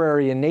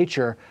temporary in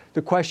nature.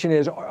 The question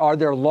is, are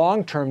there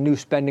long-term new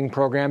spending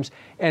programs,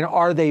 and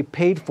are they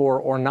paid for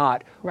or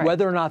not? Right.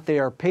 Whether or not they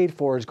are paid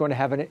for is going to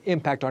have an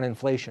impact on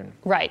inflation.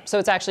 Right. So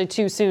it's actually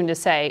too soon to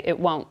say it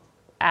won't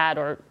add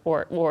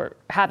or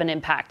have an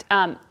impact.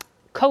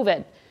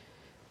 COVID.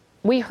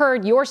 We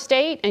heard your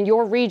state and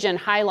your region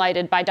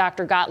highlighted by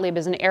Dr. Gottlieb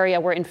as an area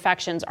where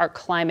infections are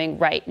climbing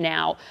right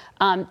now.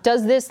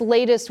 Does this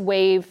latest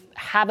wave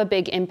have a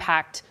big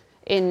impact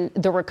in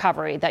the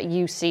recovery that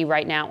you see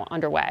right now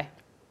underway?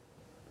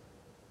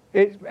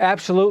 It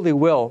absolutely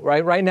will.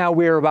 Right now,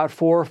 we are about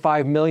 4 or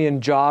 5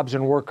 million jobs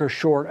and workers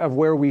short of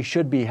where we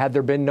should be had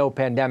there been no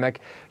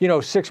pandemic. You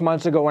know, 6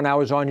 months ago when I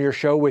was on your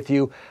show with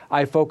you,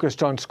 I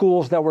focused on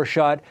schools that were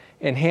shut,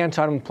 enhanced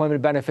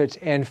unemployment benefits,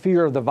 and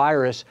fear of the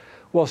virus.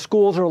 Well,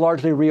 schools are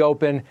largely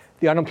reopened.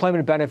 The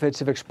unemployment benefits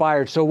have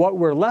expired. So what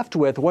we're left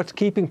with, what's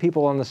keeping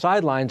people on the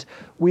sidelines,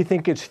 we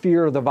think it's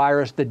fear of the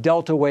virus, the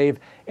Delta wave,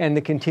 and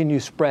the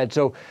continued spread.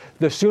 So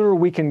the sooner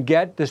we can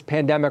get this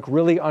pandemic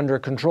really under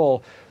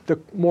control, the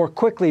more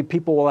quickly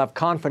people will have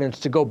confidence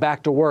to go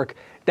back to work.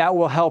 That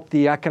will help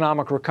the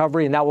economic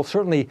recovery, and that will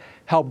certainly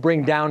help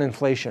bring down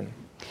inflation.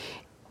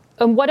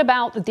 And what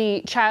about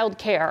the child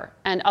care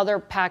and other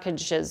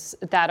packages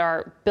that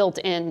are built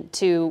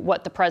into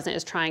what the president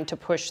is trying to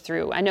push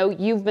through? I know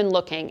you've been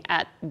looking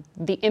at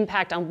the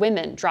impact on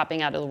women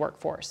dropping out of the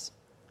workforce.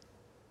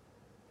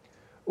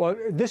 Well,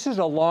 this is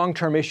a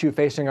long-term issue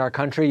facing our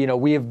country. You know,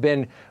 we have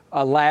been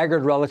a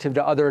laggard relative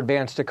to other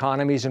advanced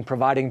economies in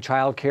providing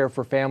child care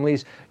for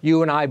families.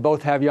 You and I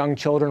both have young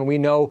children. We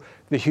know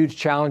the huge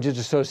challenges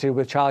associated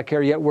with child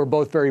care, yet we're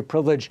both very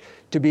privileged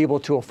to be able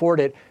to afford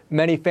it.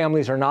 Many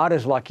families are not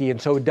as lucky,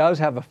 and so it does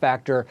have a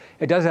factor.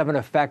 It does have an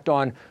effect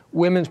on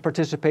women's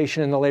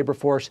participation in the labor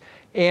force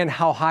and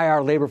how high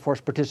our labor force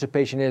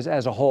participation is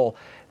as a whole.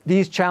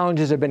 These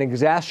challenges have been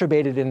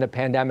exacerbated in the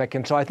pandemic,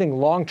 and so I think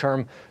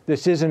long-term,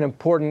 this is an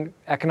important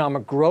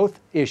economic growth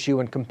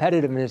issue and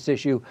competitiveness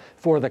issue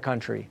for the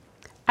country.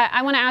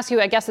 I want to ask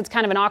you, I guess it's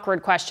kind of an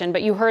awkward question,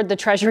 but you heard the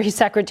Treasury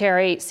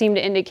Secretary seem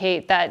to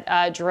indicate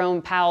that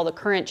Jerome Powell, the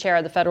current chair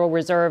of the Federal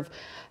Reserve,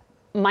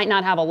 might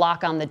not have a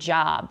lock on the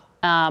job.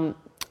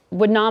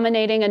 Would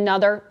nominating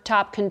another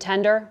top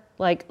contender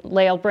like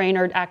Lael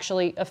Brainerd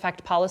actually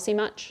affect policy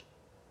much?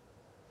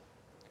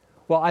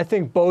 Well, I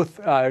think both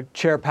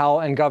Chair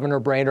Powell and Governor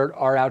Brainerd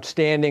are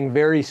outstanding,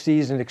 very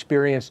seasoned,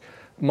 experienced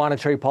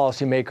monetary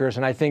policymakers.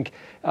 And I think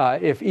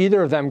if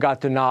either of them got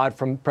the nod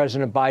from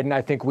President Biden,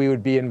 I think we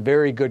would be in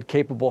very good,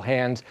 capable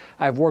hands.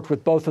 I've worked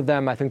with both of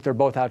them. I think they're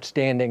both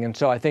outstanding. And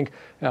so I think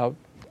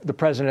the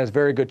president has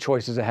very good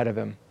choices ahead of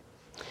him.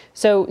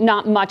 So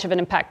not much of an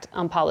impact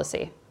on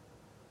policy?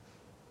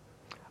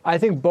 I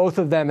think both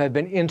of them have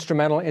been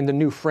instrumental in the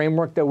new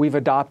framework that we've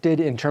adopted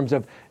in terms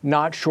of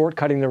not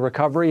shortcutting the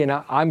recovery. And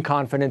I'm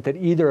confident that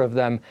either of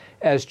them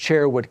as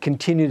chair would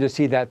continue to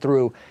see that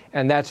through.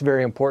 And that's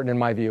very important in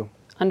my view.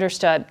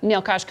 Understood.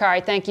 Neel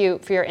Kashkari, thank you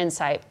for your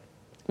insight.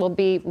 We'll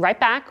be right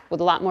back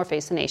with a lot more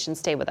Face the Nation.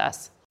 Stay with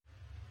us.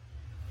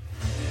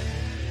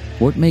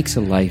 What makes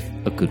a life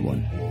a good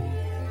one?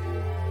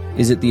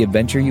 Is it the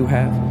adventure you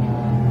have?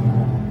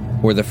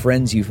 Or the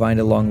friends you find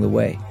along the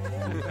way?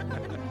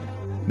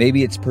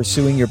 Maybe it's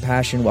pursuing your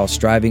passion while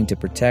striving to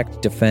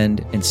protect,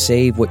 defend, and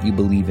save what you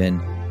believe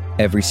in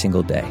every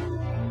single day.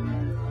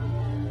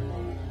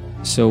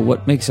 So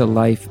what makes a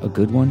life a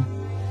good one?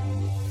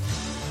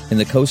 In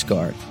the Coast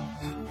Guard,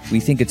 we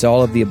think it's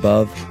all of the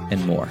above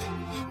and more.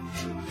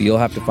 But you'll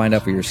have to find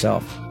out for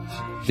yourself.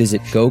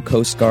 Visit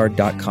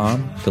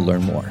gocoastguard.com to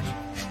learn more.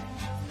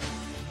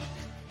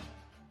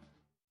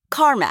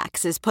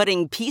 CarMax is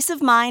putting peace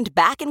of mind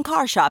back in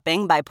car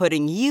shopping by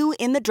putting you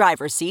in the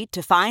driver's seat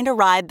to find a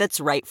ride that's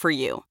right for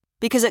you.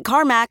 Because at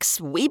CarMax,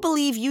 we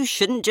believe you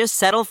shouldn't just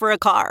settle for a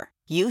car.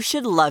 You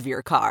should love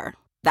your car.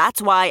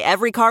 That's why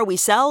every car we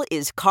sell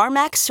is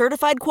CarMax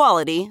certified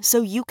quality,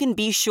 so you can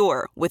be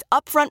sure with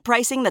upfront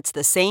pricing that's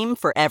the same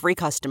for every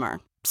customer.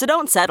 So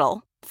don't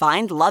settle.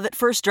 Find love at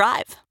first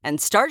drive and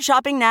start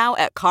shopping now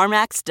at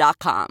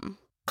CarMax.com.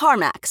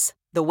 CarMax,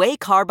 the way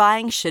car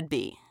buying should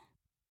be.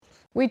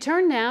 We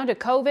turn now to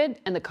COVID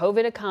and the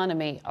COVID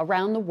economy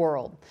around the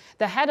world.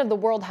 The head of the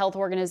World Health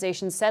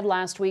Organization said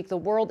last week the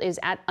world is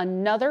at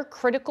another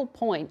critical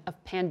point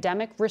of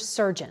pandemic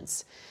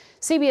resurgence.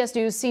 CBS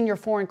News senior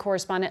foreign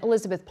correspondent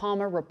Elizabeth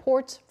Palmer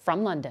reports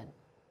from London.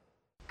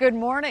 Good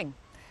morning.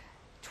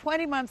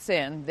 20 months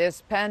in,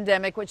 this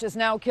pandemic, which has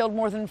now killed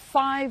more than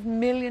 5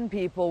 million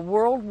people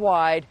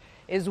worldwide,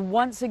 is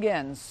once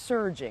again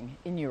surging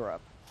in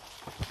Europe.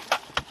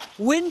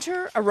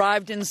 Winter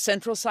arrived in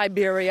central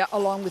Siberia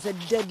along with a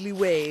deadly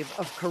wave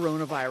of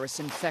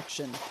coronavirus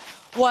infection,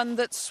 one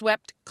that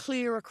swept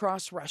clear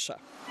across Russia.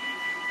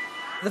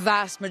 The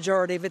vast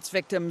majority of its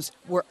victims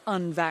were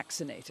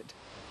unvaccinated.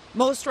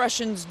 Most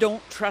Russians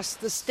don't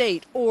trust the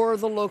state or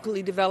the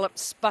locally developed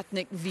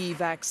Sputnik V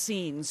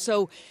vaccine,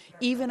 so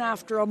even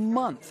after a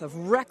month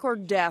of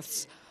record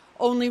deaths,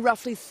 only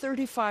roughly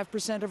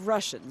 35% of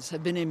Russians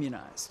have been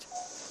immunized.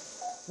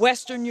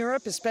 Western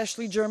Europe,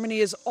 especially Germany,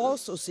 is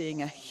also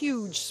seeing a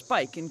huge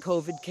spike in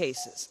COVID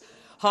cases.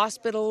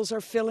 Hospitals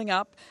are filling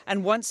up,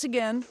 and once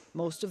again,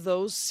 most of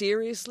those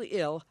seriously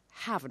ill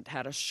haven't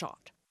had a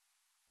shot.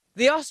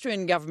 The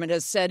Austrian government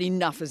has said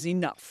enough is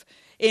enough.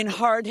 In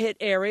hard-hit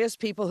areas,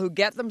 people who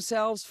get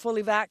themselves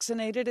fully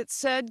vaccinated, it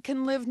said,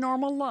 can live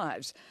normal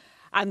lives.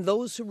 And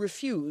those who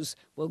refuse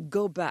will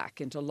go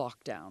back into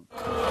lockdown.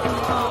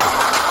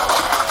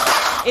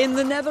 In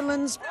the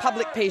Netherlands,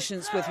 public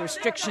patience with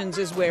restrictions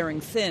is wearing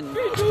thin.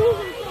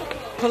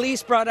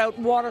 Police brought out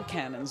water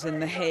cannons in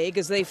The Hague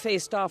as they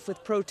faced off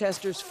with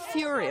protesters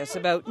furious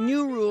about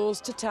new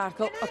rules to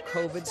tackle a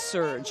COVID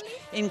surge,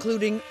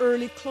 including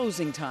early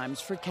closing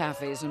times for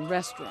cafes and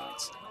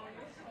restaurants.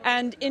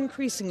 And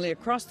increasingly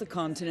across the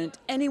continent,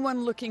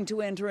 anyone looking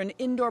to enter an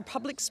indoor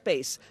public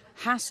space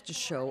has to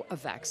show a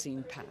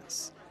vaccine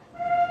pass.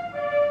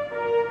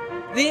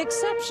 The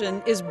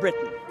exception is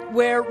Britain,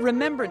 where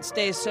Remembrance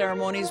Day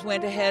ceremonies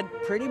went ahead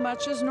pretty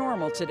much as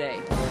normal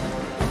today.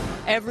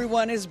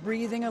 Everyone is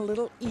breathing a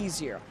little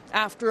easier.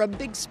 After a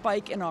big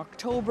spike in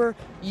October,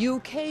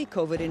 UK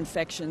COVID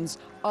infections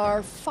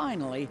are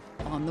finally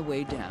on the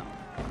way down.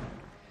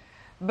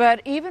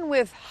 But even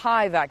with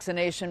high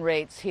vaccination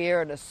rates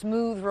here and a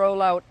smooth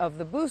rollout of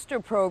the booster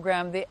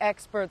program, the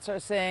experts are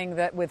saying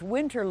that with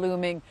winter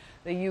looming,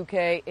 the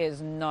UK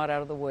is not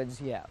out of the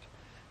woods yet.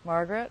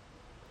 Margaret?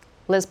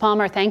 Liz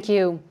Palmer, thank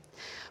you.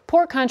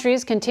 Poor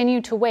countries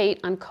continue to wait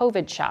on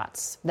COVID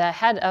shots. The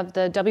head of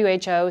the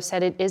WHO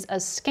said it is a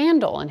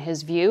scandal, in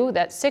his view,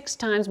 that 6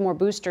 times more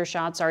booster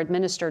shots are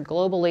administered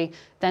globally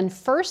than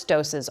first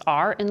doses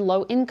are in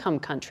low-income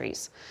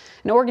countries.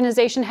 An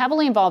organization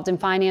heavily involved in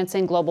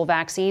financing global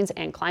vaccines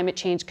and climate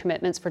change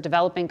commitments for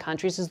developing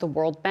countries is the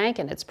World Bank,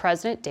 and its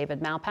president, David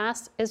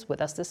Malpass, is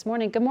with us this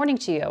morning. Good morning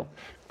to you.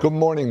 Good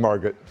morning,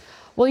 Margaret.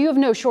 Well, you have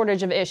no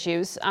shortage of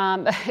issues.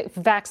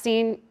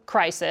 Vaccine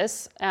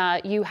crisis.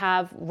 You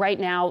have right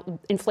now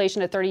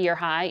inflation at 30-year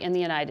high in the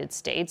United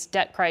States,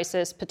 debt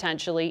crisis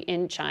potentially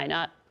in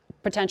China,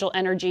 potential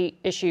energy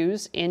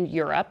issues in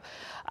Europe.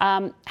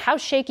 How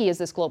shaky is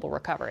this global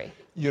recovery?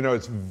 You know,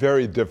 it's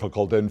very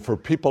difficult. And for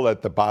people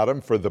at the bottom,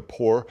 for the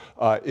poor,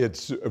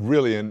 it's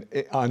really an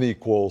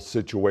unequal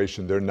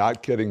situation. They're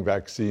not getting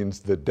vaccines.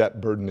 The debt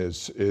burden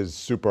is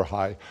super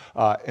high.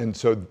 And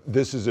so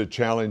this is a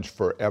challenge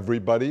for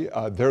everybody.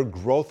 Their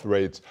growth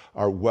rates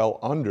are well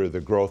under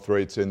the growth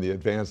rates in the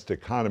advanced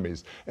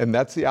economies. And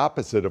that's the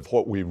opposite of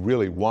what we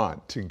really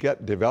want. To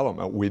get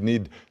development, we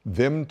need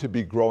them to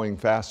be growing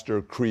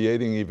faster,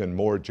 creating even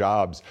more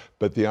jobs.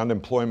 But the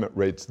unemployment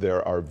rates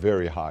there are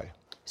very high.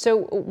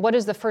 So what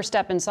is the first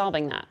step in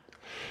solving that?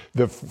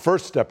 The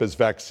first step is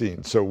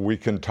vaccine, so we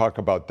can talk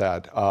about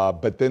that.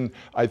 But then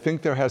I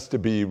think there has to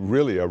be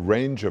really a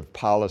range of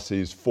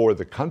policies for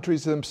the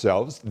countries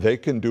themselves. They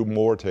can do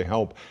more to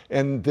help.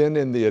 And then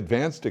in the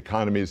advanced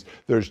economies,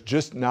 there's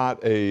just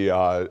not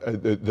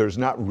there's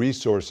not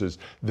resources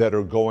that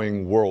are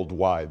going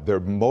worldwide. They're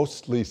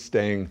mostly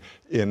staying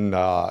in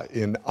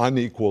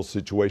unequal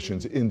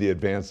situations in the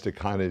advanced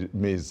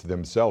economies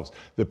themselves.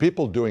 The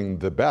people doing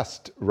the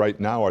best right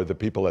now are the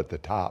people at the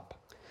top.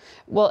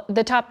 Well,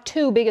 the top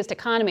 2 biggest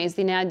economies,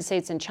 the United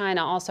States and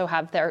China, also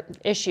have their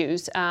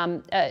issues.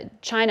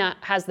 China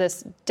has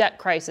this debt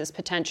crisis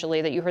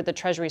potentially that you heard the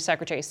Treasury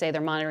Secretary say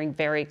they're monitoring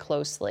very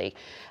closely.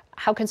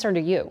 How concerned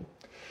are you?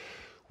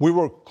 We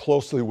work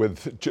closely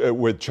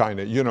with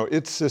China. You know,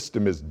 its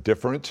system is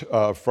different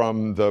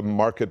from the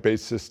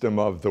market-based system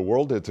of the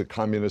world. It's a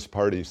Communist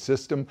Party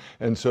system,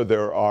 and so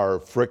there are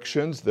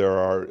frictions, there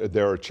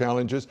are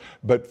challenges.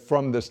 But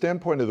from the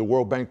standpoint of the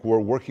World Bank, we're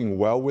working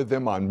well with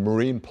them on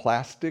marine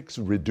plastics,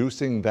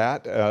 reducing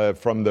that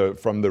from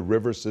the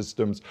river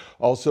systems.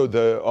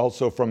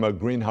 Also from a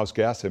greenhouse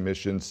gas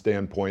emissions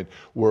standpoint,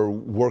 we're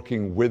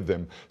working with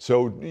them.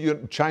 So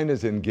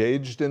China's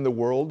engaged in the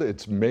world.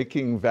 It's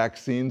making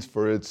vaccines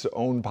for its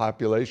own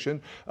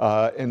population.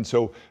 And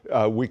so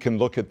we can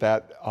look at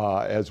that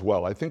as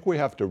well. I think we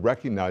have to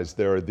recognize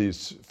there are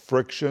these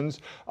frictions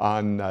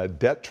on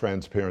debt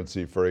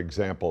transparency, for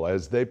example.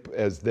 As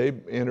they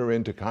enter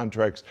into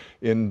contracts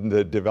in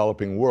the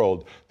developing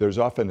world, there's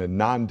often a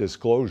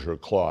non-disclosure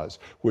clause,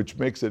 which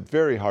makes it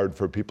very hard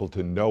for people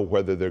to know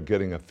whether they're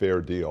getting a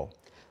fair deal.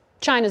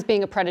 China's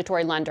being a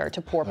predatory lender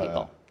to poor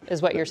people,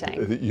 is what you're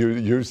saying.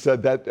 You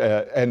said that,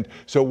 and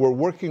so we're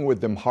working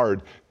with them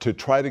hard to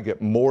try to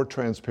get more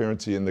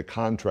transparency in the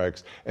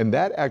contracts, and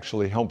that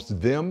actually helps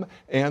them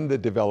and the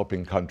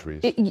developing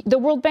countries. The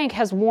World Bank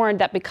has warned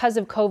that because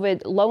of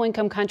COVID,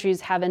 low-income countries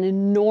have an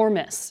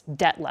enormous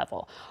debt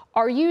level.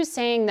 Are you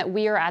saying that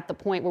we are at the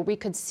point where we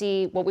could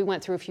see what we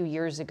went through a few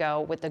years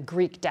ago with the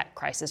Greek debt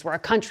crisis, where a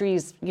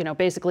country's,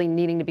 basically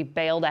needing to be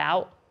bailed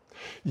out?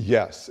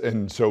 Yes,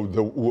 and so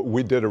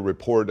we did a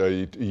report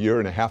a year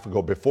and a half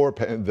ago before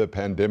the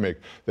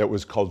pandemic that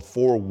was called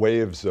 4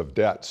 Waves of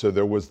Debt. So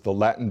there was the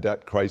Latin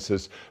debt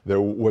crisis,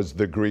 there was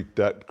the Greek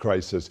debt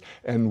crisis,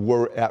 and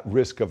we're at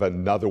risk of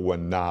another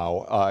one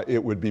now.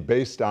 It would be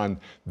based on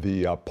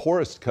the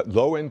poorest,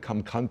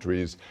 low-income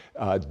countries.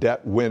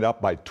 Debt went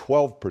up by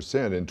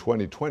 12% in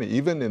 2020.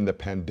 Even in the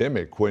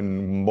pandemic,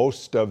 when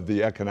most of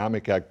the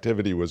economic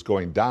activity was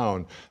going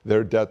down,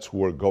 their debts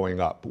were going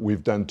up.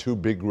 We've done 2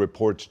 big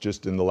reports just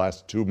in the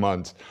last 2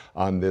 months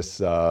on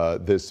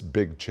this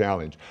big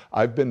challenge.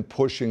 I've been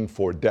pushing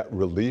for debt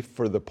relief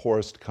for the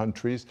poorest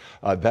countries.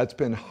 That's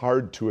been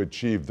hard to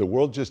achieve. The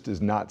world just is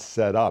not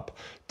set up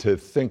to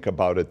think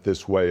about it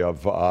this way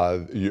of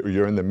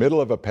you're in the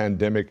middle of a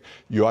pandemic,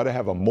 you ought to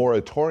have a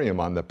moratorium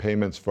on the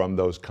payments from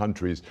those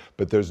countries,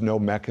 but there's no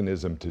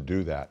mechanism to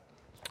do that.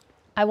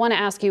 I want to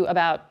ask you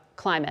about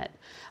climate.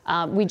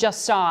 We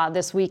just saw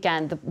this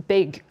weekend the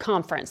big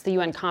conference, the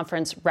UN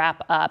conference,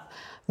 wrap up.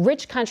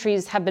 Rich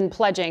countries have been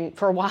pledging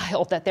for a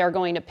while that they're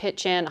going to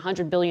pitch in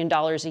 $100 billion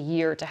a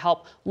year to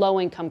help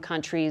low-income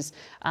countries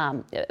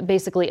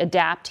basically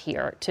adapt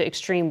here to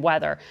extreme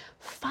weather.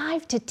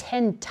 5 to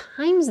 10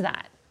 times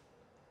that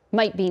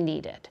might be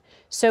needed.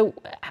 So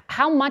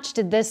how much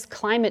did this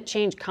climate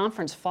change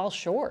conference fall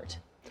short?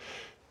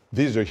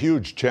 These are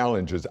huge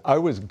challenges. I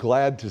was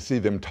glad to see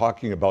them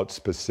talking about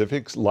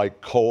specifics like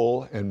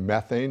coal and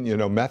methane.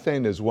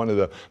 Methane is one of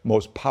the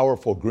most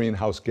powerful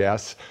greenhouse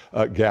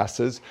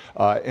gases,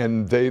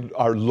 and they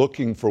are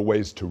looking for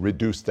ways to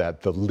reduce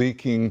that. The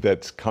leaking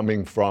that's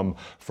coming from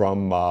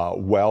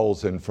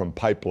wells and from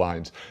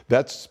pipelines,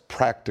 that's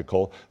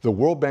practical. The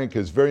World Bank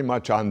is very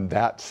much on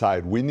that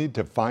side. We need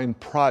to find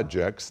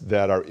projects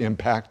that are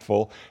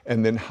impactful,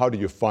 and then how do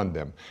you fund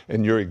them?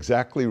 And you're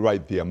exactly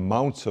right. The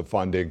amounts of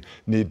funding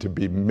need to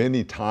be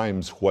many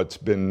times what's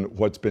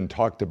been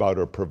talked about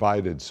or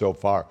provided so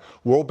far.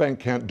 World Bank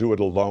can't do it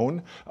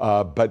alone,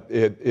 but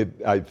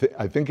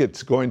I think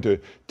it's going to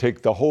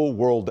take the whole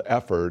world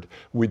effort.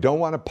 We don't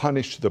want to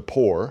punish the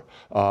poor,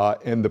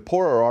 and the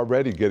poor are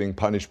already getting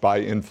punished by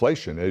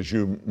inflation, as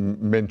you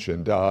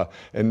mentioned.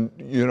 And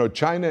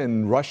China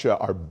and Russia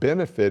are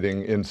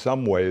benefiting in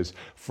some ways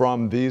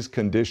from these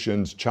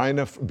conditions.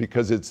 China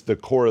because it's the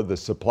core of the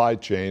supply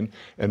chain,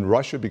 and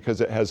Russia because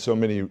it has so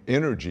many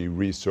energy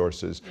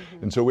resources.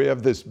 And so we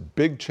have this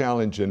big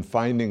challenge in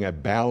finding a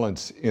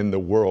balance in the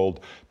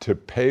world to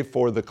pay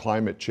for the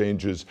climate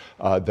changes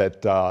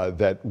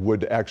that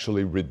would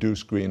actually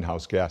reduce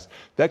greenhouse gas.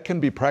 That can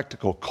be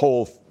practical.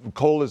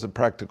 Coal is a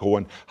practical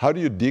one. How do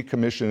you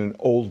decommission an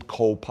old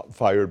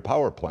coal-fired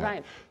power plant?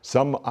 Right.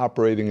 Some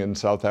operating in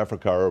South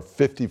Africa are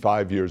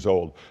 55 years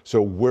old.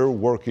 So we're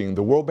working,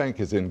 the World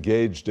Bank is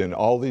engaged in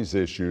all these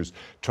issues,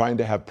 trying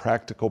to have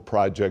practical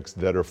projects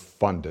that are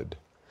funded.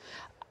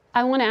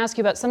 I want to ask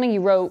you about something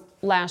you wrote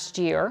last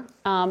year.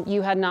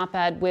 You had an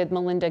op-ed with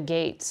Melinda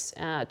Gates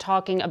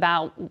talking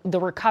about the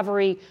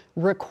recovery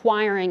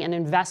requiring an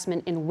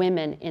investment in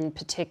women in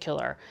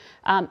particular.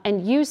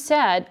 And you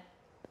said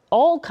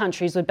all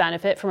countries would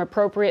benefit from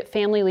appropriate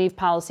family leave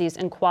policies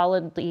and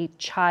quality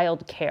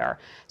child care.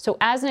 So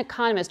as an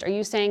economist, are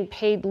you saying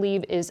paid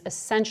leave is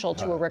essential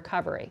to a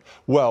recovery?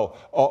 Well,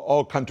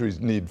 all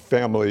countries need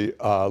family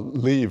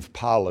leave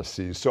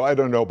policies. So I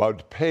don't know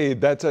about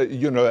paid. That's I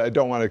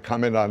don't want to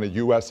comment on a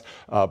U.S.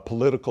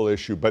 Political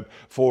issue, but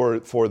for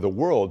the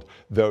world,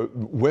 the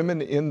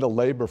women in the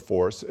labor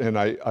force, and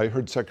I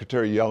heard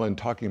Secretary Yellen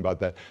talking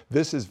about that,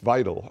 this is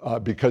vital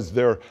because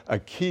they're a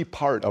key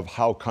part of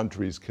how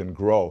countries can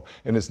grow.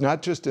 And it's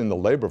not just in the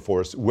labor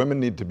force. Women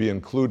need to be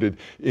included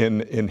in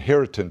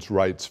inheritance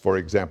rights, for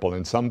example.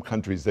 In some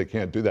countries, they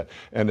can't do that.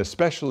 And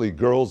especially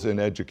girls in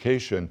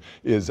education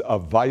is a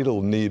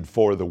vital need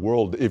for the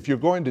world. If you're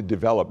going to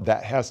develop,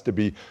 that has to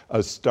be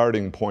a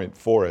starting point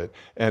for it.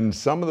 And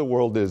some of the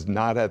world is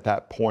not at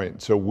that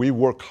point. So we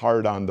work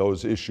hard on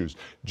those issues,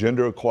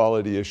 gender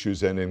equality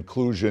issues and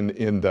inclusion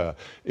in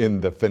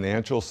the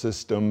financial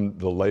system,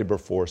 the labor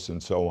force,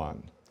 and so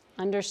on.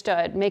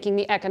 Understood. Making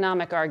the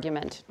economic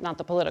argument, not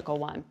the political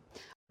one.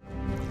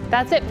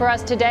 That's it for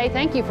us today.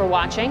 Thank you for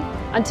watching.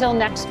 Until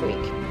next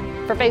week.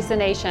 For Face the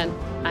Nation,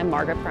 I'm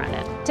Margaret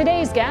Brennan.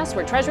 Today's guests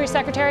were Treasury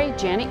Secretary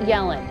Janet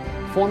Yellen,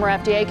 former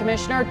FDA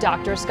Commissioner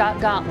Dr. Scott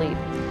Gottlieb,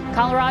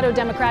 Colorado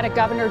Democratic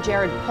Governor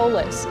Jared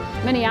Polis,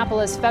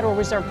 Minneapolis Federal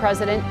Reserve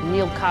President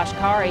Neel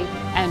Kashkari,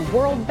 and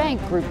World Bank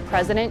Group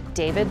President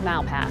David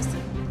Malpass.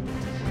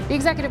 The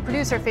executive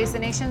producer of Face the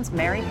Nation's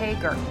Mary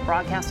Hager. The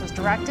broadcast was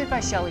directed by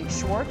Shelley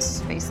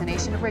Schwartz. Face the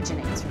Nation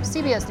originates from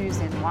CBS News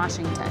in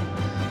Washington.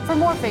 For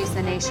more Face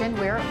the Nation,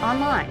 we're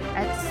online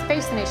at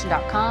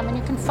facethenation.com, and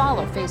you can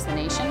follow Face the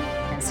Nation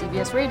and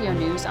CBS Radio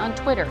News on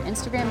Twitter,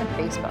 Instagram, and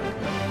Facebook.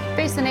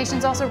 Face the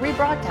Nation's also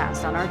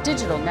rebroadcast on our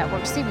digital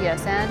network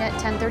CBSN at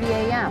 10:30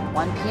 a.m.,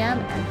 1 p.m.,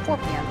 and 4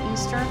 p.m.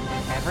 Eastern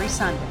every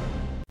Sunday.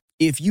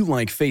 If you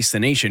like Face the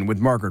Nation with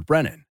Margaret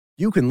Brennan,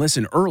 you can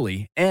listen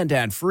early and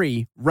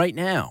ad-free right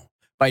now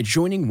by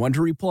joining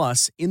Wondery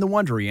Plus in the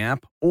Wondery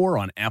app or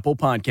on Apple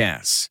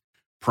Podcasts.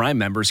 Prime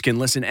members can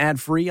listen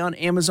ad-free on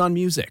Amazon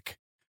Music.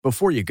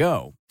 Before you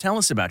go, tell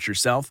us about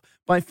yourself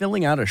by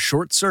filling out a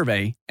short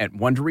survey at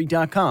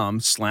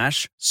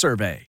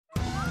Wondery.com/survey.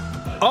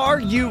 Are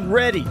you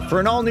ready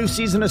for an all-new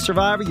season of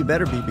Survivor? You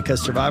better be,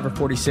 because Survivor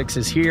 46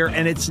 is here,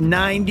 and it's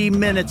 90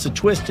 minutes of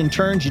twists and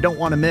turns you don't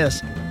want to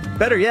miss.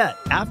 Better yet,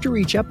 after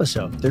each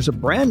episode, there's a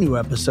brand new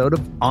episode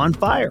of On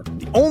Fire,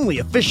 the only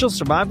official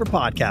Survivor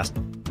podcast.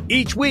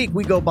 Each week,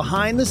 we go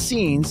behind the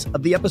scenes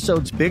of the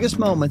episode's biggest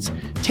moments,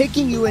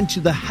 taking you into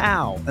the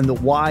how and the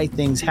why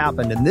things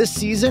happened. And this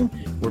season,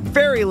 we're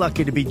very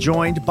lucky to be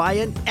joined by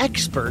an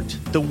expert,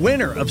 the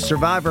winner of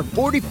Survivor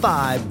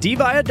 45, Dee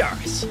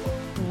Valladares.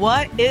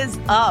 What is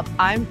up?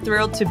 I'm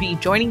thrilled to be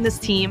joining this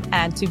team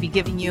and to be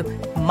giving you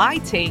my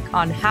take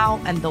on how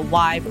and the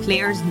why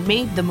players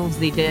made the moves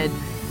they did,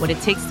 what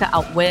it takes to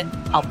outwit,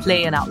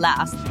 outplay, and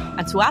outlast,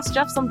 and to ask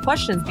Jeff some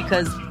questions,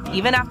 because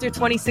even after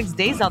 26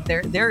 days out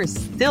there, there is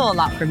still a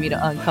lot for me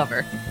to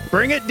uncover.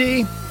 Bring it,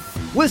 D.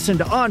 Listen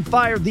to On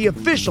Fire, the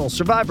official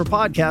Survivor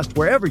podcast,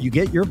 wherever you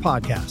get your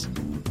podcast.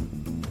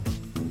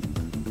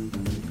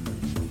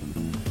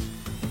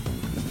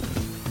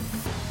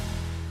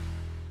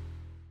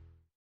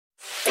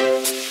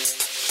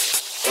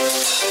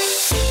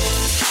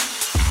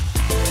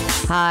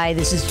 Hi,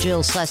 this is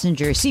Jill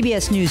Schlesinger,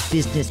 CBS News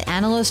business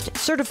analyst,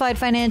 certified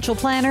financial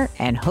planner,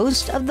 and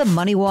host of the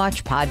Money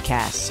Watch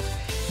podcast.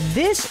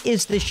 This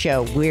is the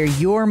show where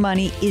your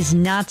money is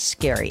not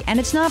scary and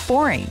it's not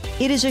boring.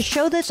 It is a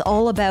show that's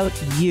all about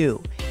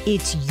you.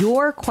 It's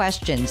your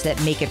questions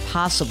that make it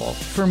possible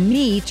for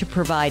me to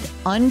provide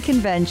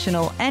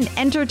unconventional and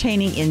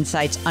entertaining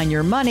insights on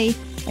your money,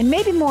 and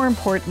maybe more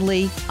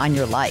importantly, on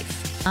your life.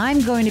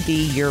 I'm going to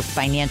be your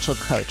financial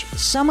coach,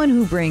 someone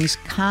who brings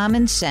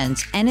common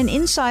sense and an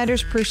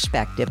insider's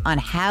perspective on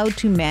how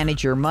to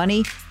manage your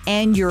money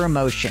and your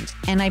emotions.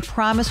 And I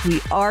promise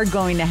we are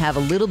going to have a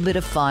little bit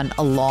of fun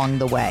along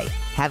the way.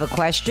 Have a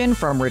question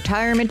from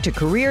retirement to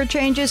career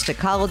changes to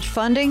college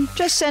funding?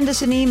 Just send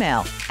us an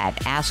email at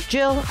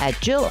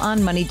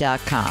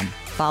askjill@jillonmoney.com.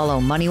 Follow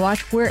Money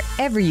Watch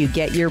wherever you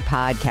get your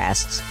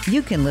podcasts.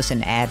 You can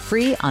listen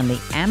ad-free on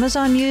the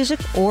Amazon Music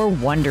or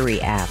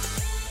Wondery app.